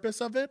main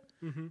purpose of it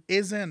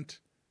isn't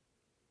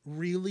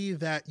really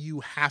that you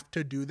have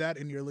to do that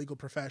in your legal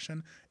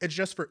profession. It's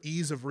just for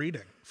ease of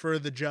reading, for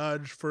the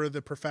judge, for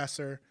the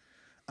professor.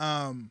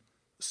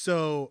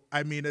 So,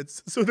 I mean,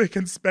 it's so they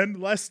can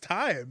spend less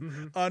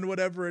time on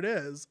whatever it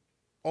is.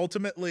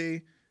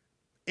 Ultimately,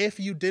 if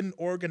you didn't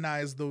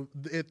organize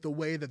it the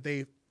way that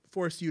they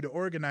forced you to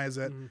organize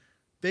it,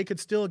 they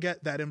could still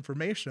get that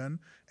information.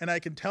 And I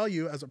can tell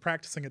you, as a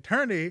practicing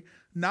attorney,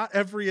 not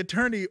every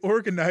attorney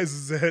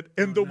organizes it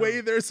in the way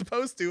they're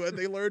supposed to, and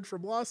they learned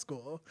from law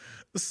school.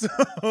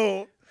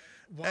 So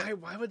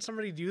why would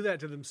somebody do that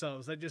to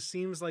themselves? That just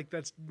seems like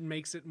that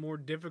makes it more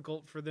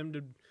difficult for them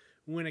to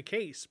win a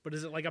case. But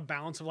is it like a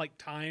balance of like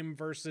time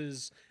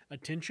versus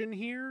attention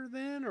here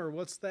then, or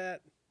what's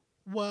that?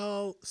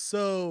 Well,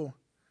 so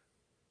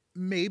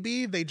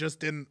maybe they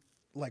just didn't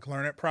like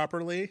learn it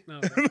properly.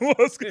 No.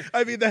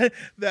 I mean,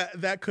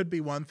 that could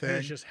be one thing. And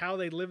it's just how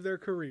they live their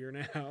career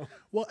now.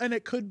 Well, and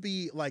it could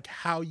be like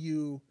how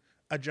you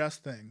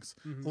adjust things.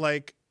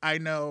 Like I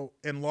know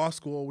in law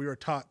school we were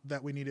taught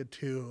that we needed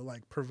to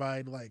like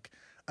provide like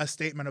a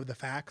statement of the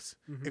facts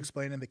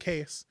explaining the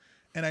case.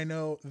 And I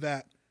know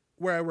that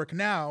where I work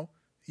now,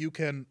 you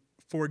can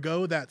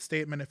forego that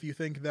statement if you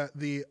think that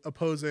the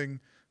opposing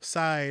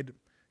side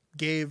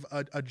gave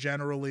a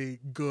generally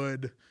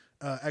good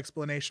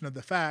explanation of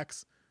the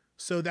facts.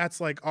 So that's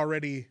like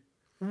already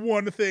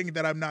one thing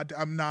that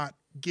I'm not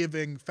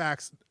giving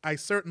facts. I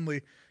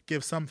certainly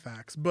give some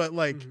facts, but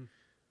like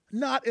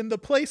not in the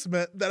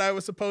placement that I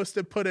was supposed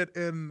to put it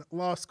in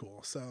law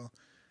school. So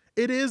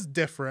it is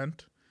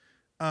different.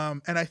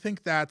 And I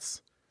think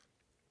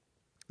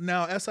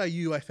now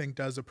SIU I think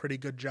does a pretty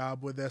good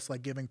job with this,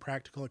 like giving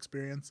practical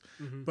experience,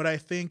 but I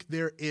think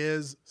there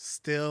is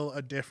still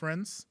a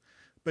difference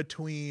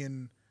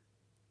between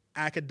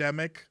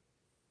academic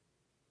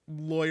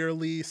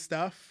lawyerly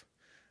stuff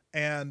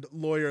and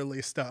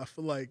lawyerly stuff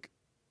like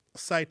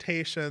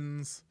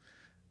citations.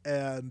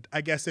 And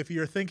I guess if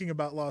you're thinking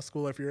about law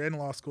school, if you're in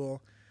law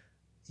school,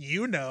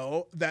 you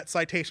know that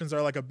citations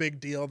are like a big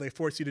deal. They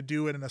force you to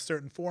do it in a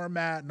certain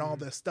format and all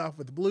this stuff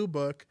with the Blue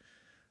Book.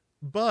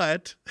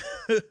 But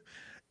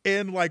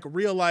in like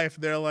real life,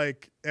 they're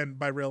like, and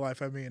by real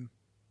life I mean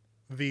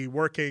the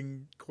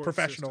working Court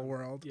professional system.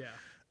 world.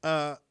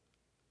 Yeah.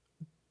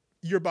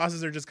 Your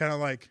bosses are just kind of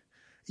like,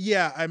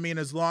 yeah, I mean,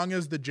 as long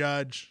as the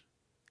judge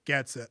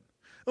gets it,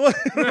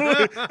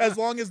 as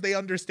long as they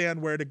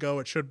understand where to go,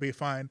 it should be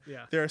fine.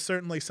 Yeah. There are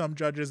certainly some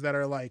judges that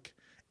are like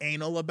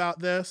anal about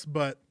this,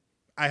 but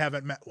I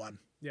haven't met one.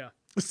 Yeah.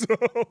 So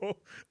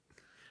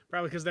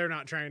Probably because they're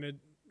not trying to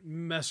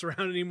mess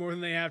around any more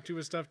than they have to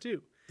with stuff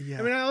too. yeah,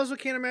 I mean, I also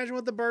can't imagine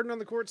what the burden on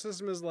the court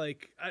system is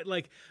like.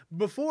 Like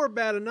before,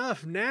 bad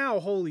enough. Now,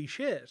 holy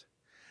shit.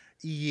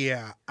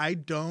 yeah, I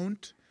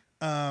don't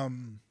know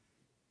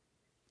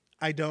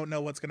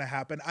what's gonna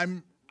happen.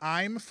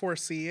 I'm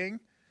foreseeing,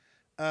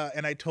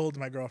 and I told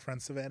my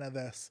girlfriend Savannah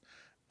this,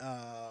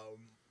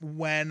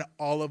 when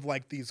all of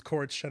like these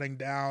courts shutting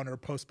down or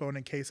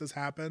postponing cases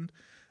happened.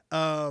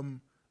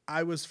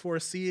 I was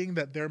foreseeing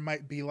that there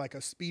might be like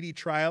a speedy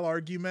trial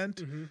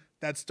argument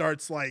that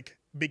starts like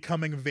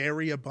becoming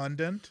very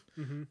abundant,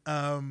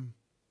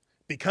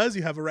 because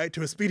you have a right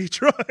to a speedy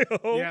trial.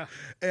 Yeah.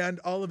 And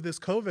all of this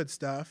COVID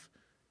stuff,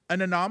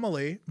 an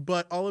anomaly,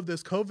 but all of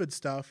this COVID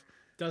stuff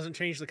Doesn't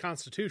change the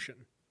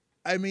Constitution.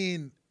 I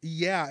mean,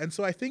 yeah. And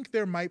so I think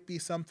there might be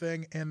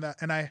something in that,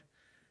 and I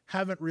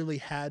haven't really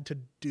had to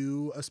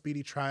do a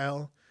speedy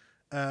trial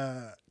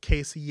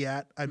case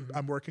yet.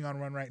 I'm working on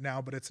one right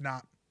now, but it's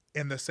not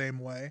in the same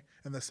way,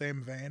 in the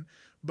same vein.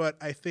 But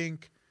I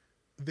think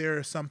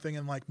there's something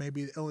in like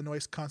maybe the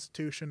Illinois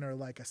Constitution or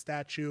like a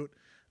statute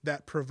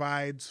that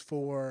provides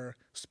for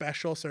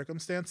special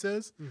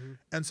circumstances.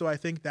 And so I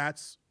think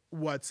that's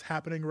what's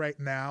happening right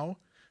now.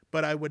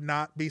 But I would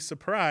not be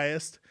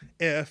surprised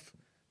if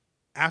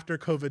after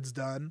COVID's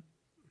done,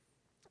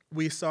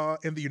 we saw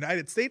in the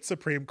United States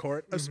Supreme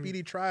Court a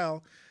speedy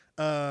trial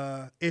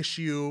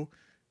issue.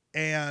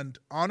 And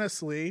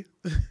honestly,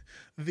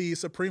 the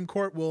Supreme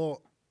Court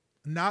will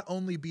not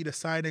only be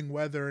deciding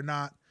whether or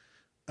not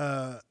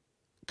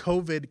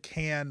COVID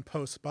can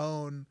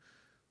postpone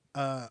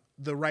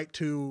the right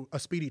to a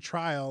speedy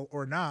trial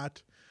or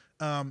not,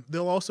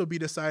 they'll also be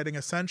deciding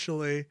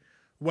essentially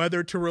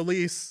whether to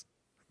release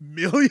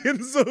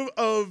millions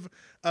of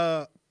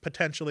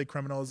potentially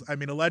criminals, I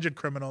mean alleged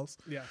criminals,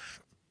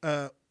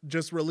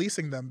 just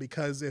releasing them,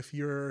 because if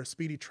your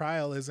speedy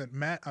trial isn't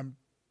met, I'm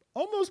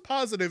almost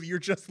positive you're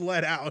just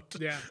let out.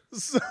 Yeah.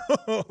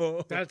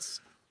 So That's,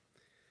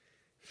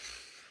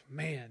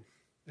 man,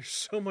 there's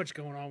so much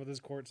going on with this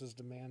court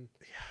system, man.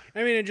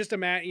 Yeah. I mean, and just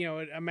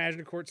imagine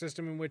a court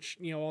system in which,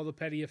 all the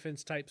petty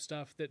offense type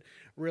stuff that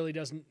really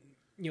doesn't,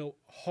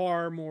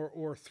 harm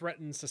or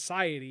threaten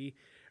society,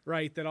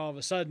 right? That all of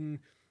a sudden,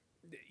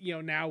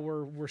 now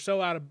we're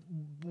so out of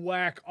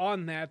whack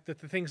on that the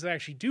things that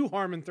actually do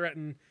harm and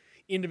threaten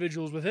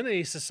individuals within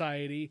a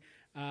society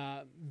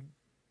are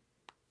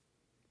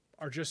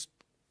just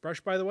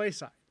brushed by the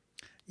wayside.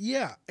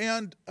 Yeah.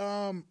 And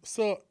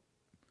so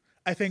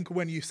I think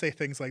when you say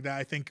things like that,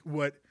 I think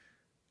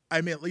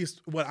at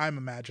least what I'm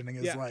imagining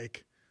is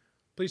like,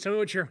 please tell me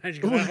what you're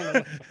imagining.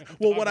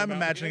 Well, what I'm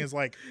imagining is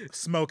like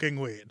smoking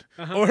weed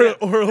or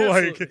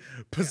like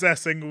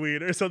possessing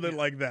weed or something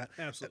like that.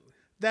 Absolutely.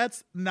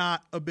 That's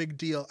not a big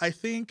deal. I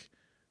think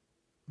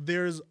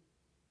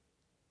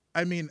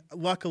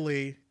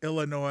luckily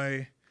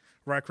Illinois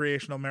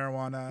recreational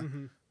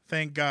marijuana,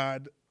 thank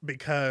God,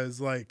 because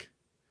like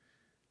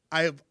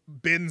I've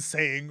been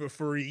saying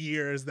for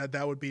years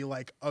that would be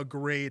like a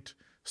great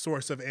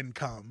source of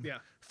income. Yeah.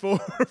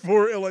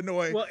 For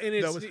Illinois. Well,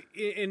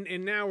 and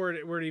and now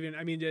we're even.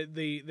 I mean,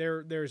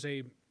 there's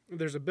a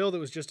bill that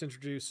was just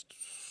introduced.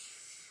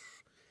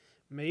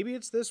 Maybe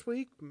it's this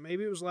week.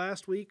 Maybe it was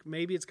last week.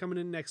 Maybe it's coming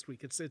in next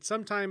week. It's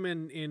sometime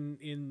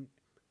in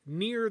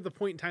near the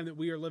point in time that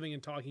we are living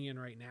and talking in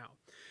right now.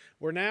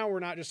 Where now we're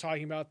not just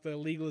talking about the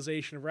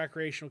legalization of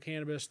recreational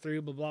cannabis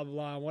through blah, blah,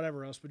 blah, and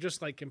whatever else, but just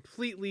like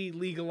completely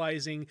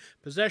legalizing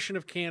possession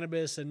of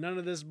cannabis and none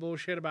of this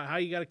bullshit about how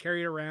you got to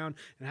carry it around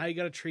and how you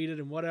got to treat it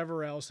and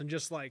whatever else. And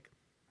just like,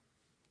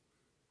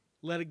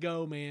 let it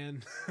go,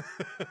 man.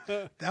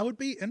 That would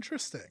be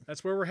interesting.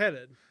 That's where we're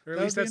headed. Or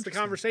at least that's the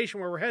conversation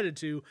where we're headed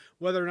to.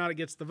 Whether or not it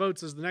gets the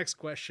votes is the next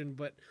question.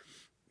 But,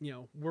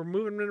 we're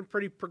moving in a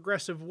pretty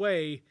progressive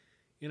way,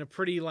 in a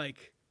pretty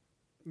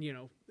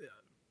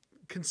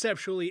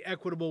conceptually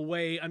equitable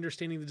way,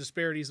 understanding the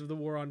disparities of the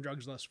war on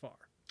drugs thus far.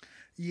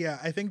 Yeah,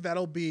 I think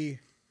that'll be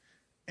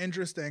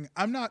interesting.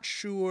 I'm not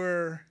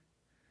sure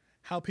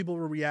how people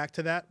will react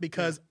to that,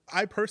 because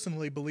I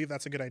personally believe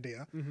that's a good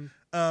idea.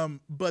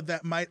 But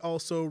that might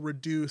also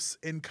reduce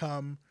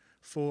income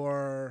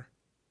for,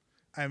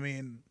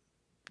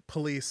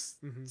 police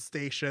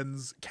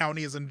stations,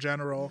 counties in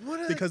general,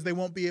 because they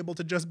won't be able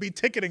to just be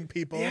ticketing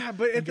people. Yeah,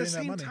 but at the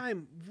same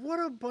time,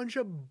 what a bunch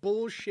of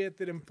bullshit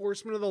that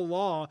enforcement of the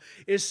law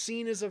is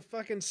seen as a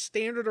fucking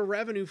standard of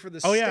revenue for the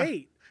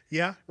state.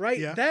 Yeah. Right?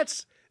 Yeah.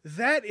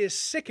 That is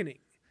sickening.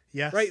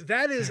 Yes. Right?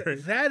 That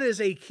is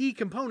a key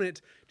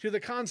component to the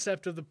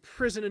concept of the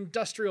prison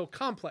industrial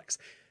complex.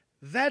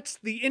 That's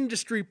the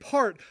industry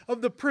part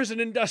of the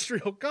prison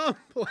industrial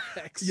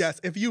complex.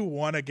 Yes, if you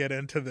want to get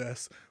into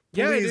this,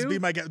 please be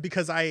my guest,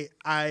 because I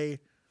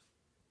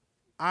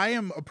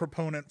am a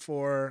proponent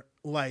for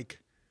like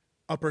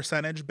a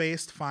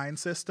percentage-based fine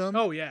system.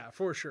 Oh yeah,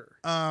 for sure.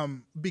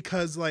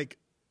 Because like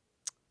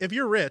if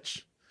you're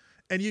rich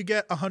and you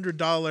get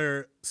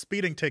 $100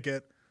 speeding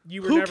ticket,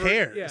 who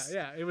cares?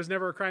 Yeah, it was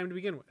never a crime to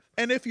begin with.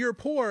 And if you're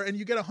poor and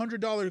you get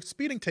 $100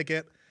 speeding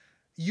ticket,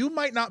 you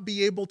might not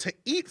be able to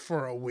eat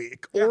for a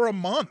week or a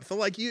month.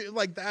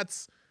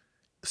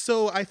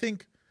 So I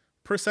think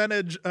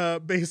percentage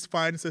based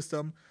fine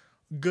system,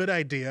 good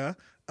idea.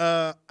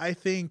 I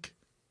think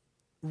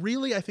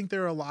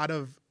there are a lot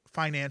of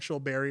financial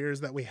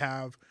barriers that we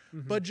have,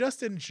 but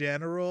just in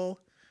general,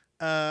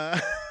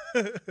 I'm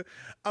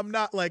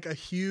not like a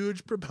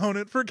huge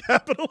proponent for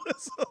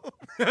capitalism.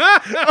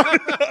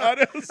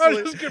 Honestly.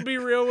 I'm just gonna be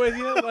real with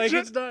you. Like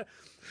it's not.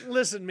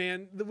 Listen,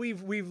 man,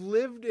 we've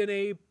lived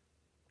in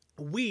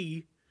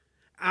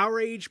our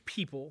age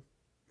people,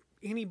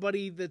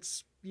 anybody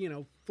that's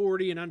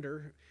 40 and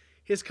under,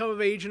 has come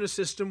of age in a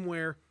system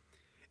where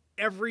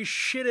every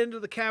shit end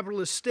of the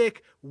capitalist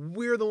stick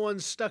we're the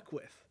ones stuck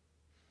with.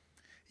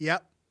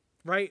 Yep.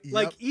 Right. Yep.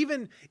 Like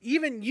even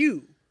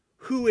you,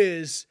 who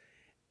is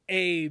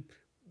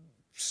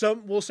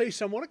we'll say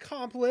somewhat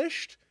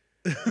accomplished,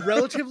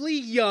 relatively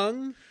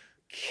young,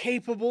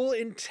 capable,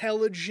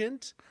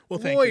 intelligent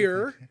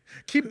lawyer.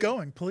 Keep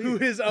going, please. Who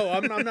is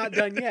I'm not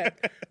done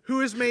yet. Who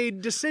has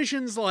made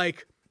decisions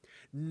like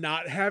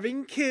not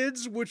having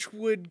kids, which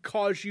would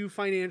cause you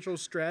financial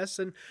stress,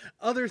 and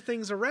other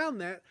things around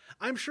that.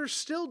 I'm sure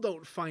still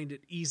don't find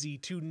it easy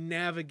to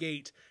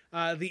navigate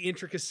the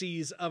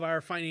intricacies of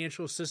our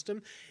financial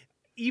system,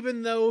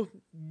 even though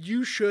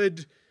you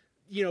should,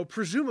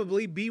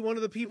 presumably be one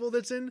of the people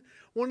that's in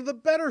one of the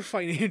better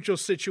financial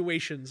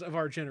situations of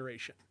our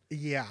generation.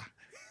 Yeah.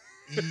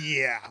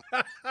 Yeah.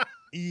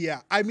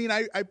 Yeah. I mean,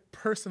 I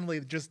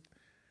personally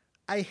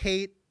I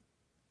hate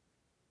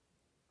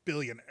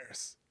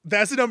billionaires.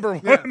 That's number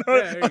one.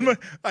 Yeah,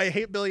 I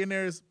hate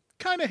billionaires,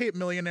 kind of hate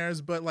millionaires,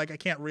 but like I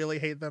can't really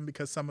hate them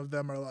because some of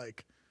them are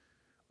like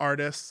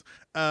artists.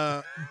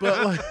 But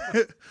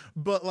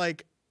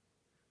like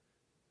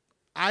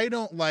I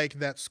don't like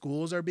that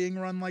schools are being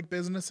run like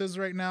businesses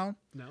right now.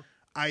 No.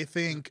 I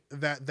think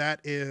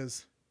that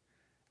is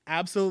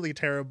absolutely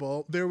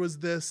terrible. There was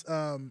this,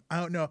 I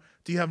don't know.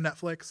 Do you have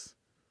Netflix?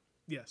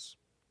 Yes.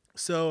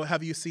 So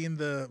have you seen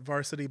the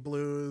Varsity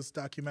Blues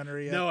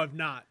documentary yet? No, I've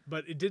not.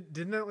 But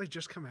didn't that like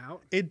just come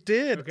out? It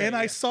did. Okay, and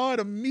I yeah. saw it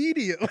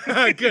immediately.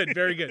 Good.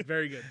 Very good.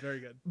 Very good. Very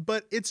good.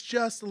 But it's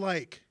just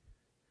like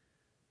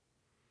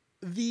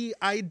the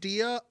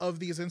idea of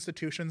these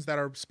institutions that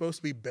are supposed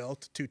to be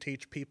built to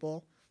teach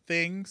people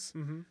things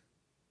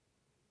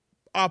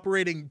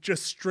operating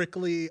just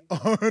strictly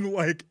on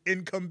like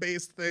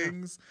income-based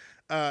things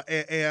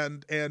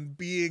and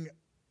being,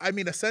 I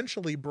mean,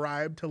 essentially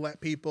bribed to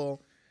let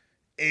people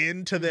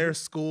into their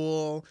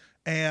school.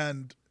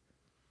 And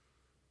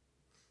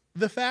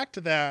the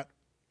fact that,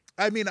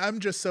 I mean, I'm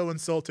just so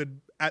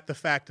insulted at the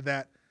fact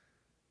that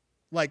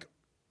like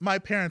my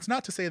parents,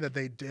 not to say that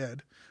they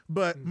did,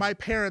 but my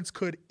parents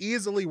could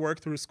easily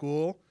work through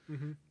school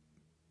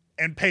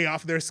and pay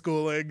off their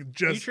schooling.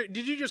 Just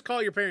Did you just call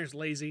your parents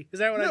lazy? Is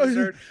that what No, I just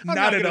heard? I'm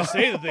not at gonna all.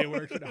 say that they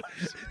worked.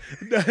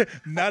 No.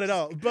 not at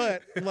all.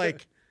 But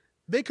like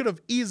they could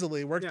have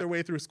easily worked Yeah. their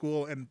way through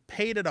school and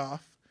paid it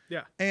off.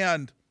 Yeah.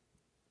 And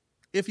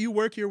if you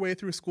work your way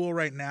through school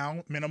right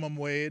now, minimum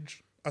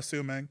wage,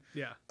 assuming,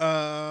 Yeah.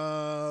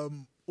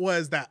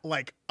 was that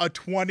like a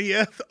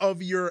 20th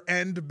of your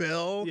end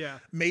bill? Yeah.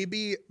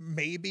 Maybe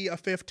a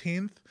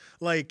 15th.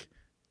 Like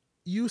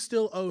you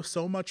still owe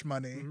so much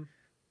money.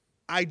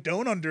 I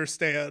don't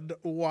understand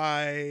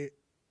why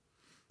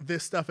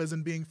this stuff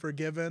isn't being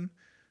forgiven.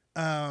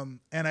 And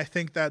I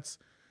think that's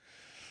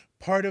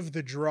part of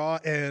the draw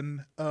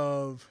in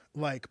of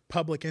like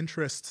public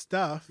interest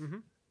stuff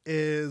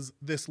is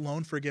this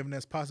loan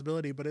forgiveness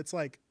possibility, but it's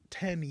like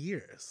 10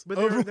 years.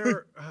 But there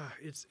are,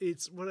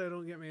 it's what I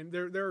don't get, man.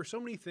 There are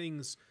so many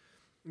things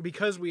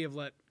because we have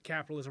let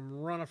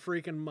capitalism run a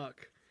freaking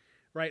muck,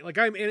 right? Like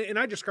and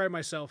I describe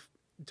myself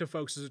to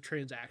folks as a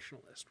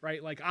transactionalist,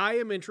 right? Like I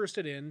am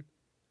interested in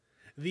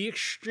the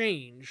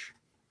exchange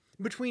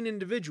between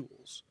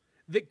individuals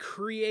that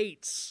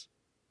creates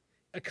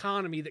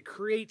economy, that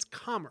creates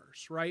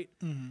commerce, right?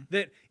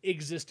 That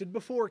existed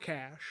before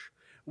cash,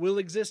 will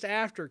exist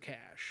after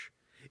cash,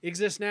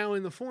 exists now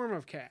in the form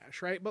of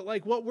cash, right? But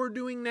like what we're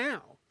doing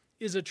now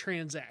is a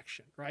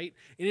transaction, right?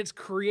 And it's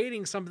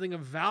creating something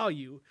of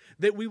value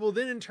that we will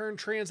then in turn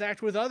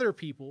transact with other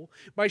people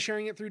by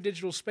sharing it through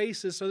digital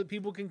spaces so that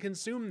people can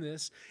consume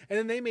this and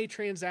then they may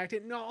transact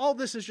it. Now, all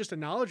this is just a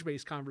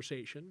knowledge-based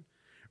conversation,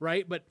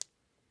 right? But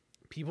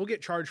people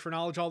get charged for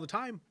knowledge all the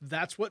time.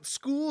 That's what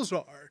schools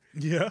are.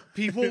 Yeah.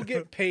 People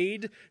get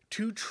paid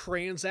to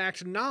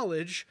transact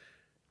knowledge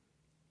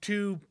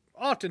to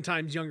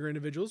oftentimes younger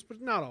individuals,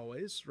 but not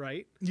always,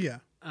 right? Yeah.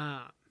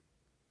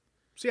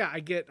 So yeah, I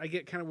get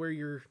kind of where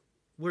you're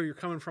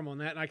coming from on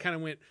that, and I kind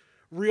of went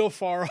real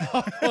far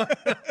off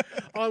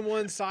on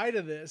one side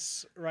of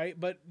this, right?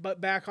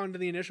 But back onto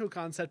the initial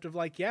concept of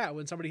like, yeah,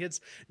 when somebody hits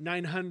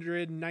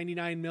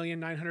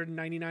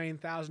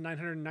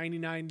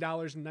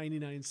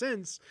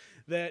 $999,999,999.99,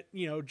 that,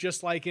 you know,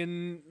 just like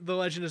in The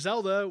Legend of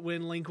Zelda,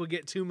 when Link would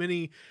get too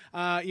many,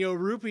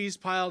 rupees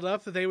piled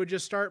up, that they would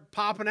just start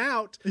popping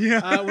out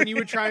when you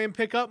would try and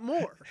pick up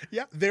more.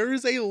 Yeah, there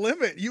is a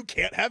limit. You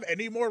can't have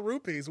any more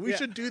rupees. We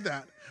should do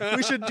that.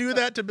 We should do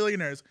that to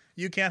billionaires.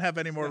 You can't have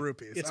any more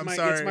rupees. I'm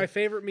sorry. It's my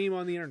favorite meme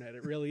on the internet.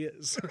 It really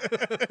is.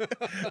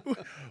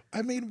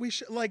 I mean, we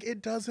should, like, it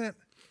doesn't,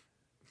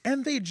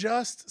 and they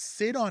just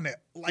sit on it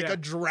like a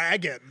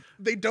dragon.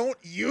 They don't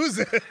use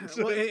it.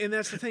 Well, and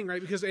that's the thing,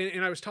 right? Because,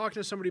 and I was talking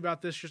to somebody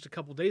about this just a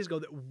couple days ago,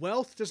 that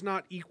wealth does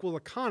not equal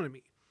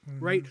economy,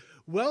 right?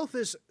 Wealth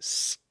is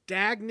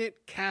stagnant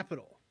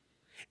capital.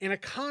 An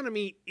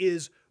economy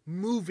is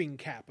moving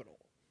capital,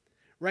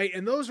 right?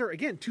 And those are,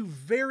 again, two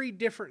very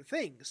different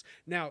things.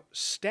 Now,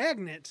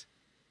 stagnant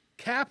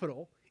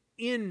capital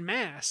in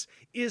mass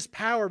is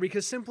power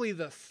because simply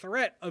the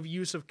threat of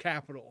use of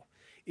capital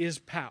is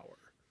power,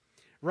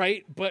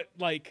 right? But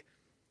like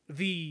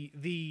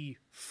the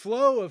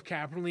flow of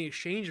capital and the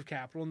exchange of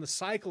capital and the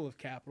cycle of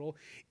capital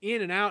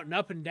in and out and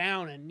up and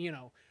down and, you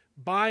know,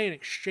 buy and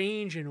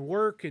exchange and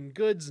work and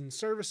goods and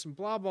service and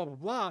blah, blah, blah,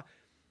 blah.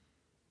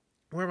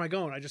 Where am I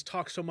going? I just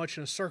talk so much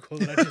in a circle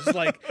that I just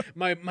like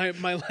my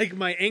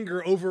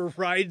anger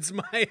overrides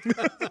my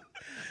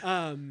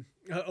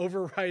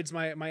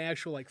my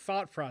actual like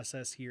thought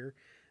process here,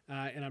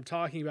 and I'm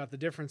talking about the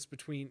difference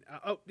between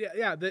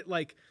that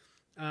like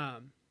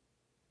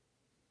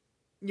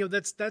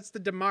that's the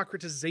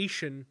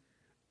democratization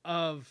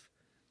of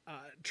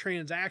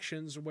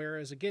transactions,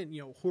 whereas again,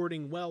 you know,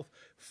 hoarding wealth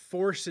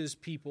forces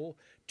people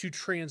to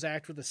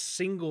transact with a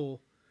single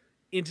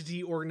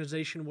entity,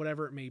 organization,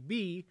 whatever it may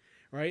be.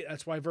 Right.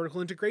 That's why vertical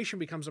integration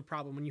becomes a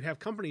problem when you have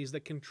companies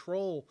that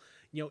control,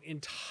 you know,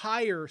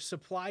 entire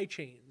supply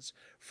chains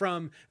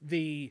from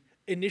the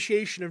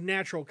initiation of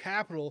natural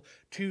capital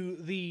to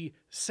the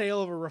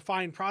sale of a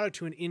refined product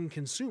to an end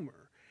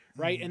consumer.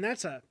 Right. And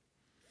that's a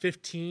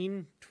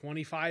 15,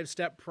 25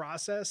 step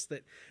process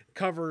that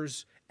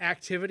covers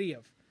activity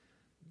of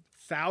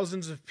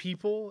thousands of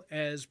people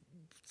as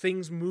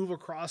things move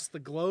across the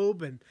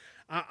globe, and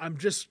I'm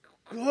just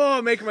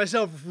making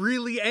myself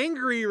really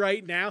angry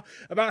right now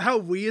about how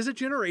we as a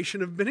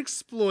generation have been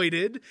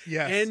exploited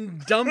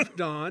and dumped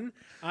on.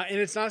 And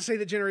it's not to say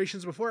that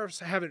generations before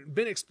us haven't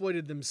been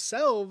exploited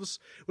themselves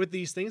with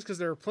these things, because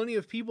there are plenty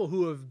of people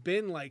who have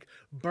been like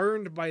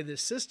burned by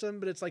this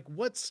system. But it's like,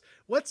 what's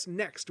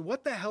next?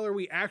 What the hell are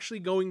we actually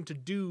going to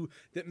do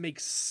that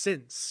makes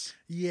sense?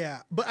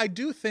 Yeah, but I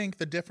do think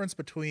the difference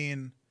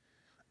between,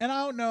 and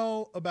I don't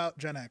know about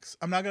Gen X,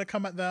 I'm not going to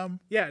come at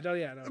them.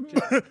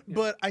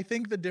 But I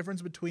think the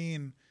difference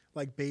between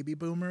like baby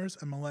boomers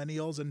and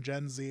millennials and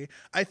Gen Z,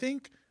 I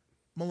think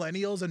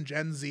millennials and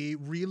Gen Z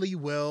really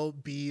will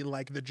be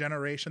like the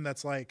generation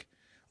that's like,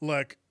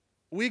 look,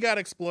 we got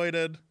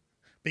exploited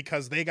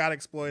because they got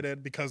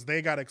exploited because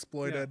they got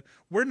exploited. Yeah.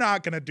 We're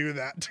not going to do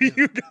that to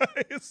you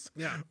guys.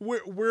 Yeah.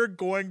 We're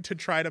going to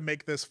try to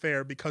make this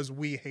fair because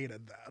we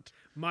hated that.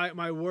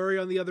 My worry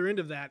on the other end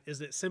of that is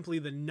that simply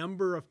the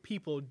number of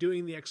people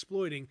doing the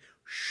exploiting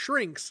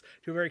shrinks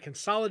to a very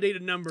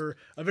consolidated number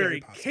of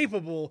very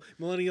capable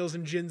millennials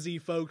and Gen Z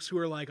folks who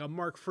are like a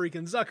Mark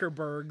freaking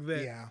Zuckerberg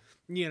that,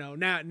 you know,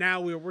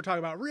 now we're talking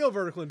about real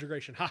vertical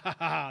integration. Ha ha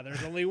ha.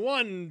 There's only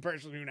one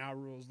person who now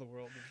rules the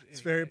world.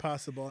 It's very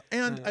possible.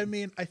 And I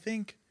mean, I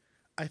think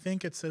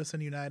at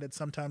Citizen United,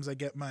 sometimes I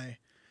get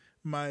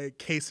my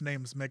case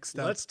names mixed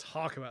up. Let's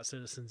talk about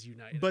Citizens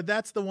United. But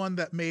that's the one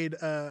that made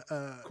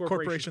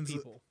corporations.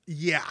 People.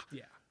 Yeah.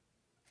 Yeah.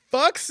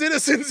 Fuck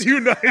Citizens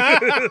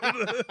United.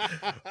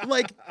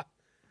 Like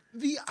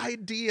the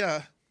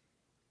idea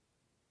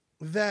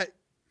that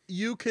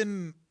you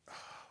can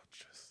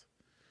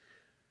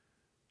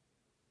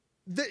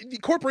the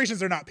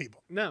corporations are not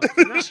people. No,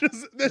 that's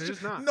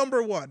just not.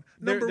 Number one.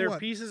 They're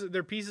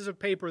pieces of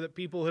paper that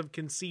people have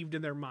conceived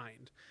in their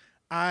mind.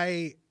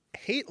 I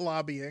hate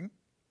lobbying.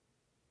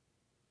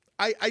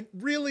 I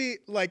really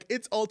like,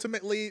 it's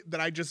ultimately that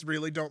I just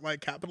really don't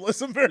like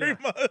capitalism very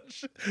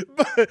much.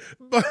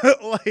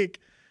 But like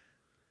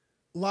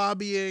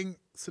lobbying,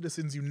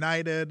 Citizens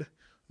United,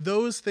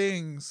 those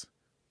things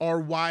are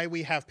why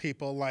we have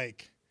people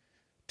like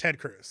Ted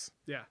Cruz.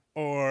 Yeah.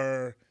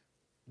 Or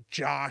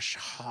Josh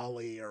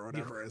Hawley or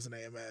whatever his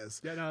name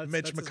is. Yeah, no,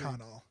 Mitch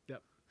McConnell.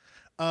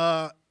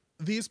 Yep.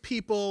 These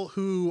people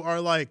who are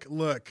like,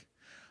 look,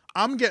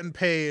 I'm getting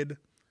paid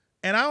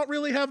and I don't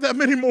really have that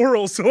many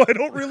morals, so I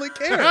don't really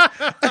care.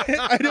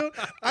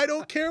 I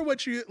don't care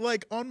what you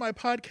like. On my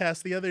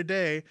podcast the other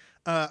day,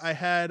 I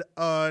had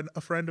on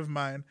a friend of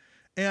mine,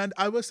 and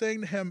I was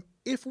saying to him,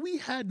 if we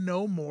had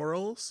no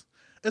morals,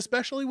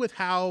 especially with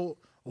how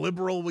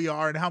liberal we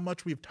are and how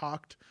much we've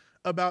talked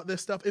about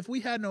this stuff, if we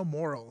had no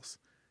morals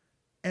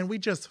and we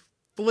just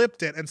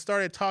flipped it and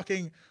started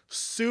talking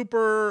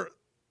super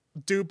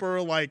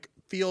duper like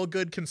feel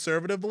good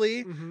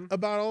conservatively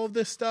about all of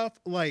this stuff,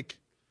 like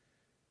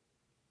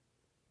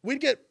we'd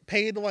get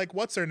paid like,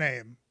 what's her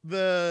name?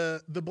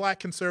 The black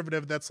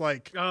conservative that's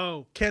like,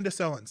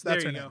 Candace Owens.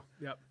 That's her name. Go.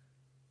 Yep.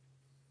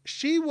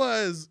 She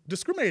was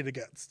discriminated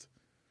against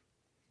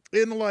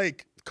in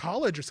like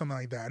college or something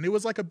like that. And it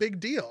was like a big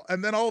deal.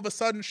 And then all of a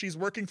sudden she's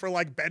working for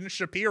like Ben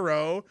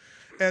Shapiro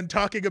and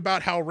talking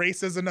about how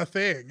race isn't a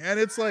thing. And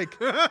it's like,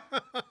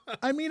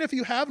 I mean, if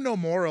you have no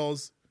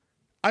morals,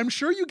 I'm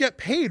sure you get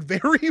paid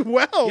very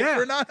well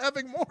for not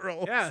having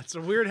morals. Yeah. It's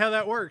weird how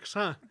that works,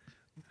 huh?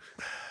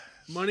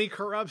 Money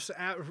corrupts.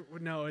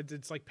 No,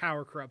 it's like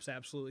power corrupts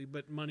absolutely.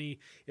 But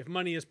if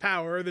money is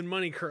power, then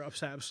money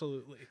corrupts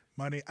absolutely.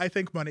 I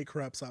think money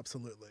corrupts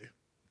absolutely.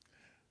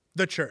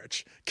 The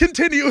church.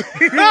 Continue.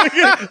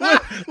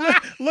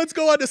 Let's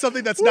go on to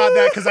something that's not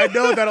that, because I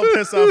know that'll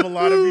piss off a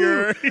lot of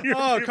your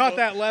people. Caught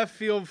that left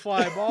field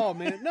fly ball,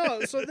 man.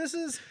 No, so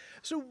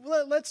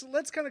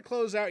let's kind of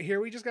close out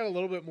here. We just got a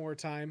little bit more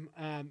time.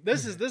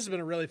 This has been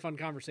a really fun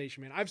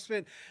conversation, man. I've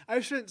spent.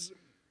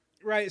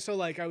 Right, so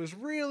like I was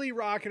really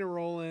rocking and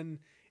rolling,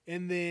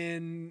 and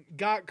then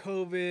got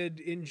COVID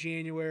in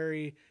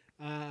January,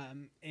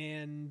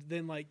 and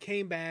then like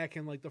came back,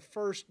 and like the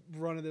first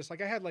run of this,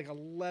 like I had like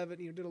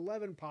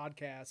 11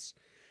 podcasts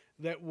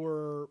that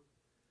were,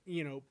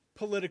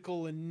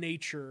 political in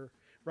nature,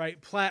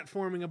 right?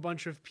 Platforming a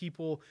bunch of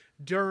people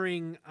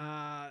during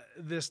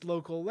this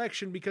local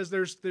election, because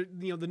there's the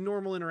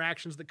normal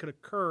interactions that could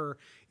occur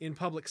in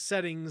public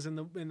settings and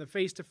the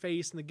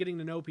face-to-face and the getting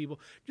to know people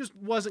just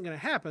wasn't going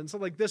to happen. So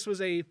like this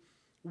was a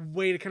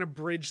way to kind of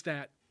bridge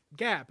that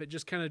gap. It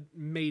just kind of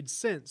made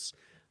sense.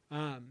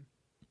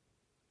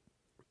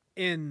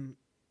 And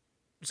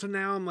so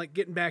now I'm like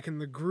getting back in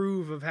the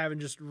groove of having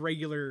just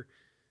regular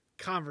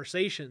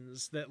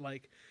conversations that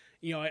like,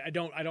 I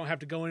don't have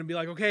to go in and be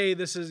like, okay,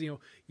 this is, you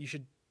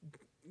should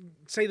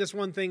say this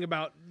one thing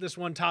about this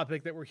one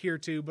topic that we're here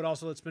to, but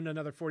also let's spend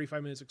another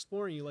 45 minutes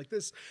exploring you. Like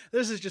this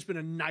has just been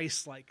a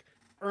nice, like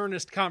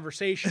earnest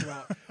conversation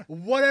about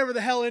whatever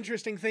the hell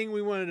interesting thing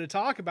we wanted to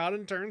talk about.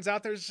 And turns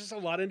out there's just a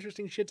lot of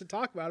interesting shit to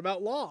talk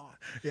about law.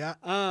 Yeah.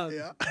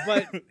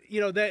 But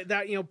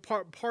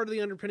part of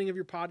the underpinning of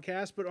your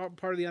podcast, but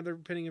part of the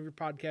underpinning of your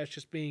podcast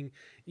just being,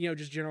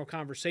 just general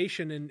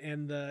conversation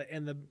and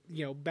the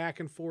back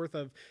and forth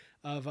of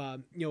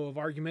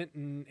argument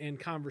and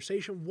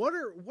conversation. What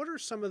are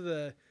some of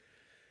the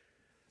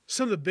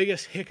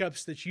biggest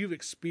hiccups that you've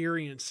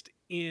experienced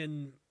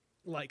in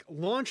like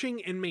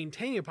launching and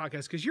maintaining a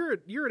podcast? Because you're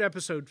at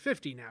episode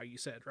 50 now, you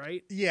said,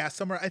 right? Yeah,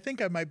 somewhere. I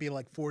think I might be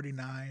like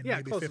 49,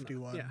 maybe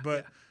 51. Yeah,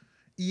 but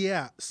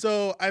yeah.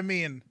 So I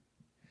mean,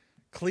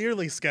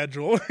 clearly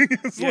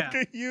scheduling is like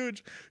a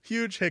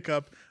huge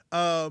hiccup.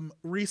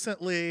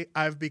 Recently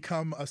I've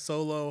become a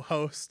solo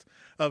host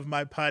of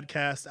my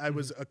podcast. I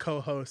was a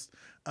co-host,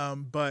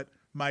 but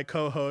my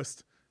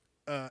co-host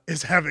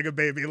is having a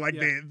baby. Like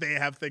they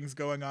have things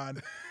going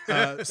on.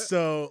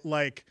 So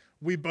like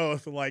we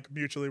both like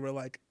mutually were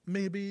like,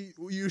 maybe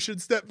you should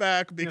step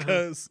back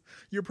because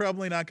you're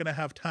probably not going to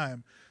have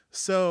time.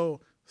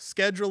 So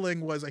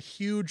scheduling was a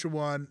huge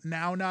one.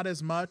 Now, not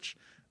as much.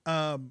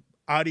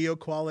 Audio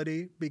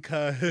quality,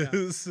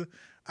 because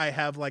I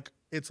have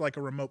it's like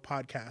a remote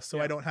podcast. So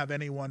I don't have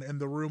anyone in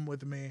the room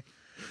with me.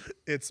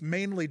 It's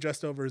mainly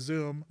just over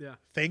Zoom. Yeah.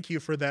 Thank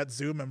you for that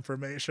Zoom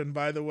information,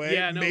 by the way.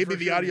 Yeah, no, maybe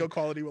the audio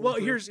quality will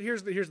improve.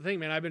 Here's the thing,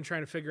 man. I've been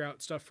trying to figure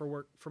out stuff for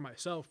work for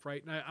myself,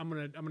 right? And I'm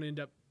gonna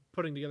end up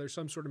putting together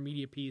some sort of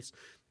media piece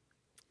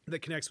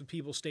that connects with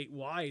people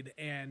statewide,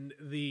 and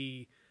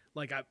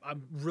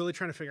I'm really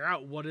trying to figure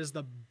out what is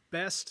the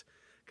best,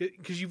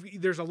 because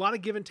there's a lot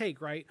of give and take,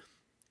 right?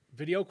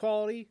 Video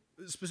quality,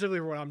 specifically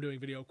for what I'm doing,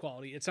 video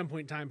quality. At some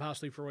point in time,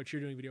 possibly for what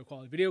you're doing, video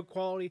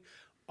quality,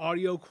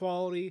 audio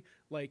quality,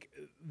 like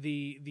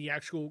the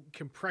actual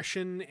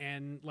compression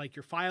and like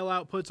your file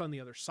outputs on the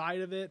other side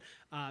of it,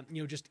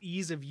 just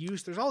ease of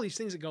use. There's all these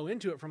things that go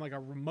into it from like a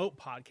remote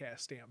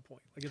podcast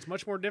standpoint. Like it's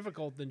much more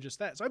difficult than just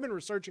that. So I've been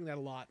researching that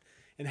a lot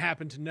and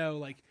happen to know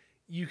like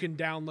you can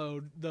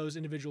download those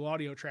individual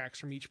audio tracks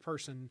from each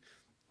person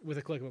with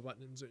a click of a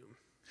button in Zoom.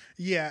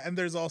 Yeah, and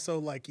there's also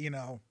like,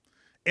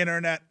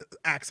 internet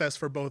access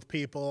for both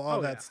people,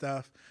 all that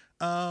stuff.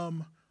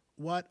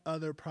 What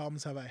other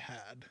problems have I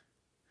had?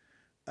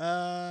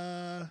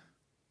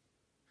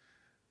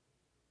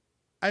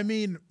 I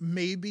mean,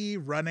 maybe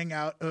running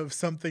out of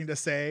something to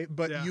say,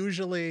 but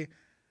usually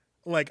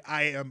like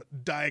I am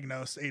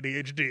diagnosed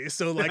ADHD.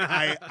 So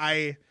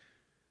like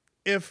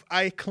if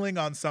I cling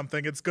on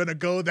something, it's going to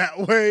go that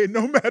way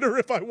no matter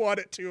if I want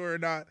it to or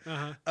not.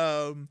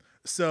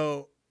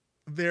 So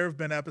there have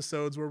been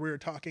episodes where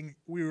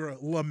we were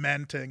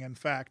lamenting, in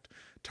fact,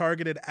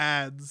 targeted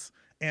ads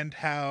and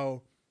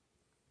how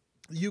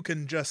you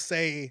can just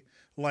say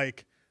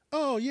like,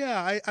 oh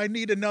yeah, I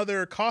need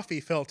another coffee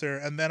filter.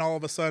 And then all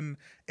of a sudden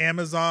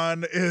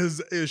Amazon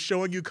is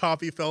showing you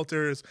coffee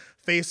filters.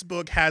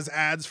 Facebook has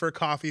ads for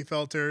coffee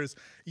filters.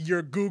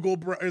 Your Google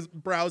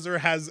browser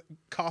has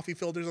coffee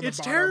filters on the bottom. It's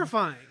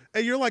terrifying.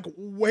 And you're like,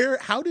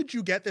 how did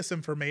you get this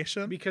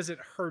information? Because it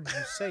heard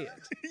you say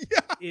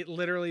it. It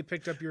literally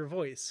picked up your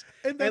voice.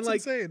 And that's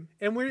insane.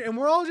 And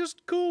we're all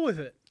just cool with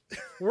it.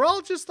 We're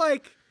all just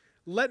like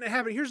letting it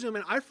happen. Here's the thing,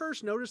 man. I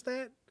first noticed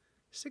that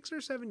 6 or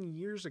 7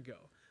 years ago.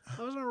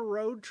 I was on a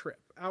road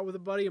trip out with a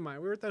buddy of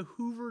mine. We were at the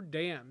Hoover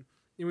Dam,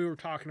 and we were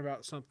talking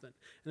about something.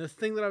 And the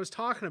thing that I was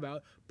talking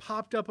about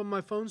popped up on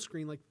my phone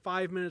screen like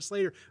 5 minutes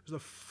later. It was the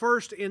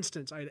first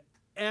instance I'd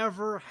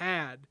ever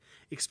had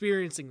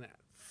experiencing that.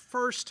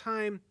 First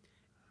time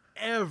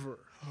ever.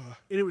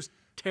 And it was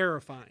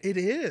terrifying. It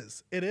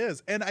is.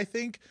 And I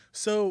think,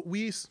 so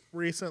we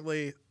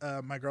recently,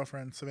 my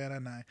girlfriend Savannah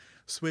and I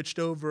switched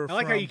over. I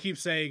like how you keep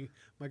saying,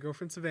 my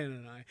girlfriend Savannah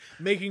and I,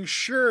 making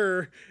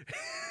sure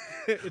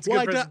it's a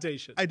good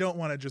presentation. I don't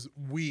want to just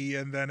we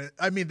and then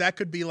that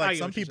could be like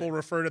some people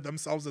refer to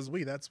themselves as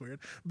we. That's weird.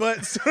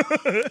 But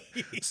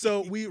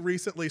so we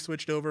recently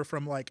switched over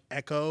from like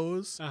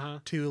Echoes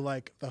to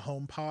like the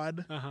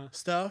HomePod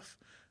stuff.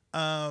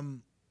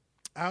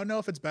 I don't know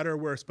if it's better or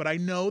worse, but I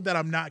know that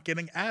I'm not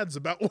getting ads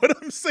about what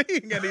I'm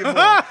saying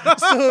anymore.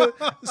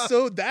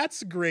 So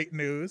that's great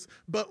news.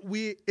 But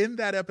in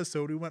that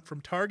episode, we went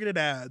from targeted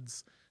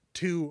ads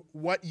to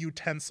what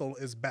utensil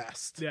is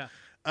best. Yeah.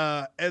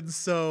 And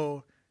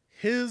so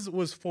his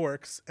was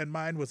forks and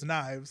mine was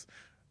knives,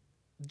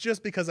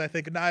 just because I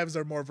think knives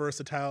are more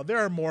versatile. There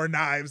are more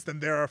knives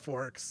than there are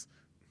forks.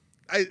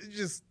 I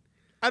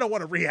don't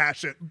want to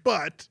rehash it,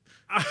 but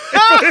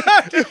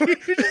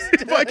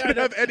if I could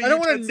have any, I don't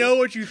want to know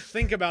what you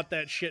think about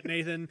that shit,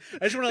 Nathan.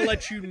 I just want to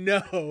let you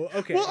know.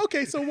 Okay. Well,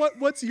 okay. So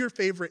what's your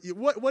favorite?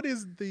 What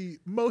is the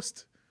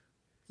most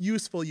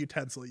useful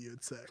utensil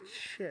you'd say?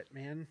 Shit,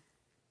 man.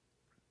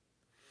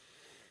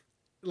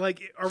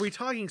 Like, are we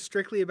talking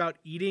strictly about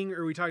eating,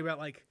 or are we talking about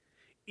like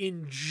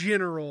in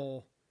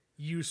general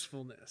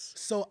usefulness.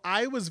 So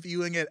I was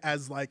viewing it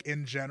as like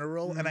in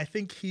general, and I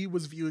think he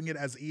was viewing it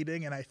as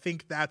eating, and I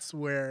think that's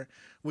where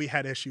we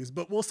had issues.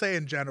 But we'll say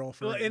in general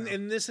for right now.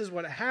 And this is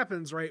what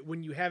happens, right?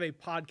 When you have a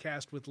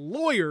podcast with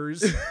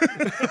lawyers,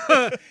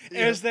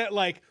 is that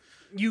like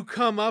you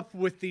come up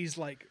with these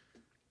like,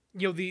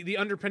 you know, the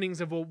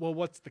underpinnings of, well,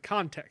 what's the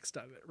context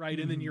of it, right?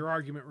 And then your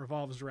argument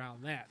revolves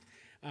around that,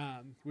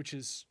 which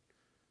is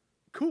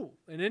cool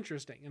and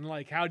interesting. And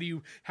like, how do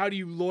you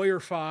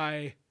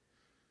lawyerify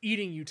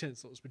eating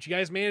utensils? But you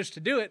guys managed to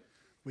do it.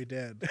 We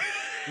did.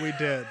 We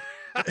did.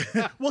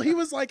 Well, he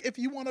was like, if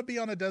you want to be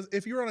on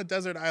if you're on a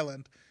desert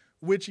island,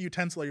 which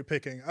utensil are you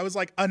picking? I was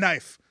like, a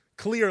knife.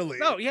 Clearly.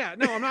 No, yeah.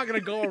 No, I'm not going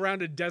to go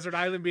around a desert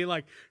island being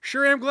like,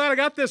 sure am glad I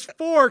got this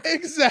fork.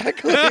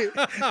 Exactly.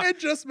 It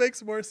just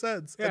makes more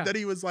sense. Yeah. And then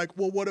he was like,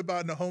 well, what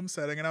about in a home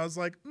setting? And I was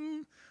like,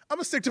 I'm going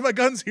to stick to my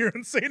guns here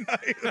and say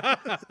knife.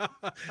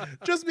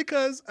 Just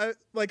because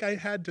I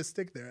had to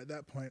stick there at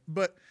that point.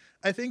 But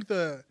I think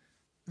the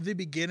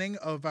beginning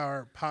of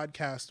our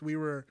podcast, we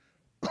were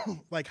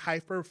like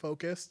hyper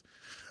focused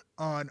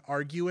on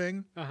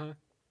arguing. Uh-huh.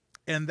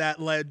 And that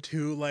led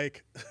to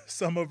like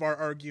some of our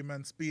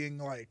arguments being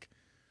like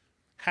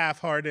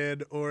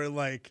half-hearted or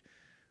like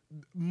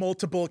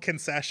multiple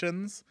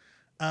concessions.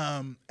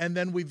 And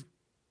then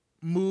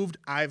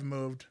I've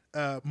moved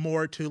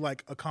more to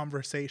like a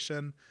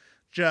conversation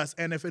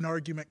and if an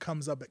argument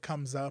comes up, it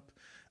comes up.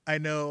 I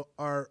know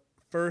our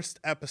first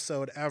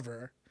episode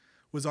ever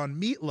was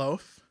on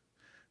meatloaf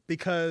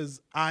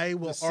because I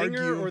will the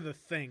singer argue or the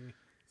thing.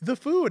 The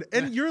food.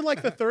 And you're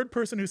like the third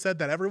person who said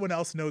that. Everyone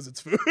else knows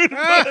it's food.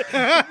 Because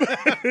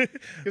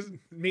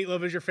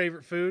meatloaf is your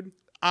favorite food?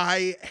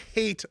 I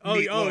hate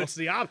meatloaf. Oh, it's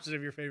the opposite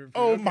of your favorite food.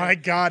 Oh Okay. my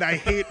God, I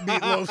hate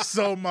meatloaf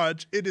so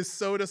much. It is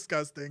so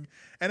disgusting.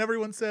 And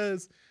everyone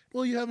says,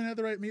 well, you haven't had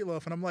the right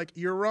meatloaf. And I'm like,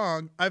 you're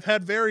wrong. I've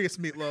had various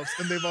meatloafs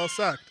and they've all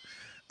sucked.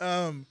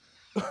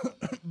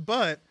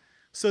 But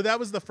so that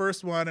was the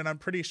first one. And I'm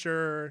pretty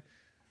sure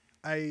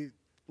I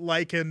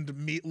likened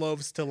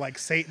meatloaves to like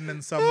Satan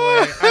in some way.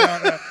 I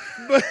don't know.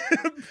 But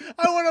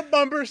I want a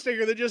bumper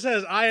sticker that just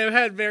says, I have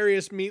had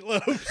various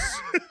meatloafs.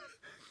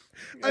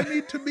 I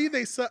mean, to me,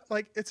 they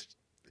like it's.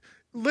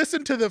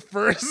 Listen to the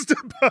first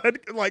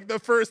the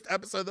first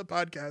episode of the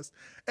podcast,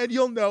 and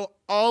you'll know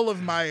all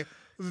of my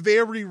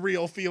very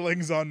real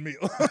feelings on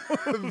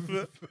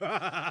meatloaf.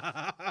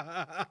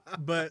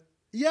 But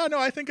yeah, no,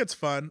 I think it's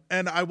fun,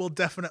 and I will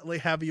definitely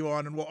have you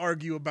on, and we'll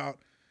argue about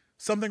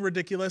something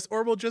ridiculous,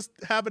 or we'll just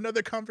have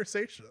another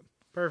conversation.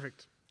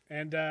 Perfect.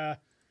 And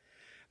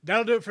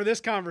that'll do it for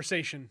this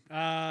conversation.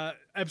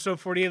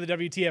 Episode 48 of the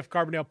WTF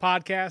Carbondale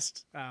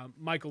podcast.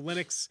 Michael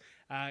Lennox.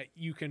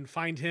 You can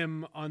find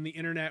him on the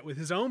internet with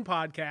his own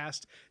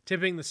podcast,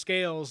 Tipping the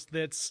Scales.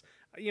 That's,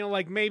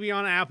 like maybe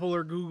on Apple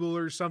or Google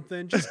or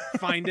something. Just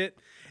find it.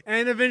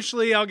 And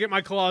eventually I'll get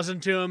my claws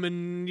into him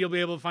and you'll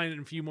be able to find it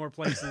in a few more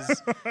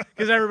places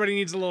because everybody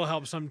needs a little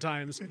help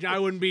sometimes. I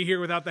wouldn't be here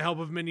without the help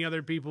of many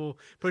other people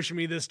pushing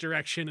me this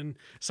direction, and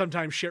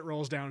sometimes shit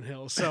rolls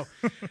downhill. So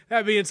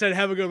that being said,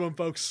 have a good one,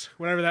 folks.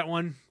 Whatever that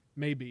one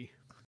may be.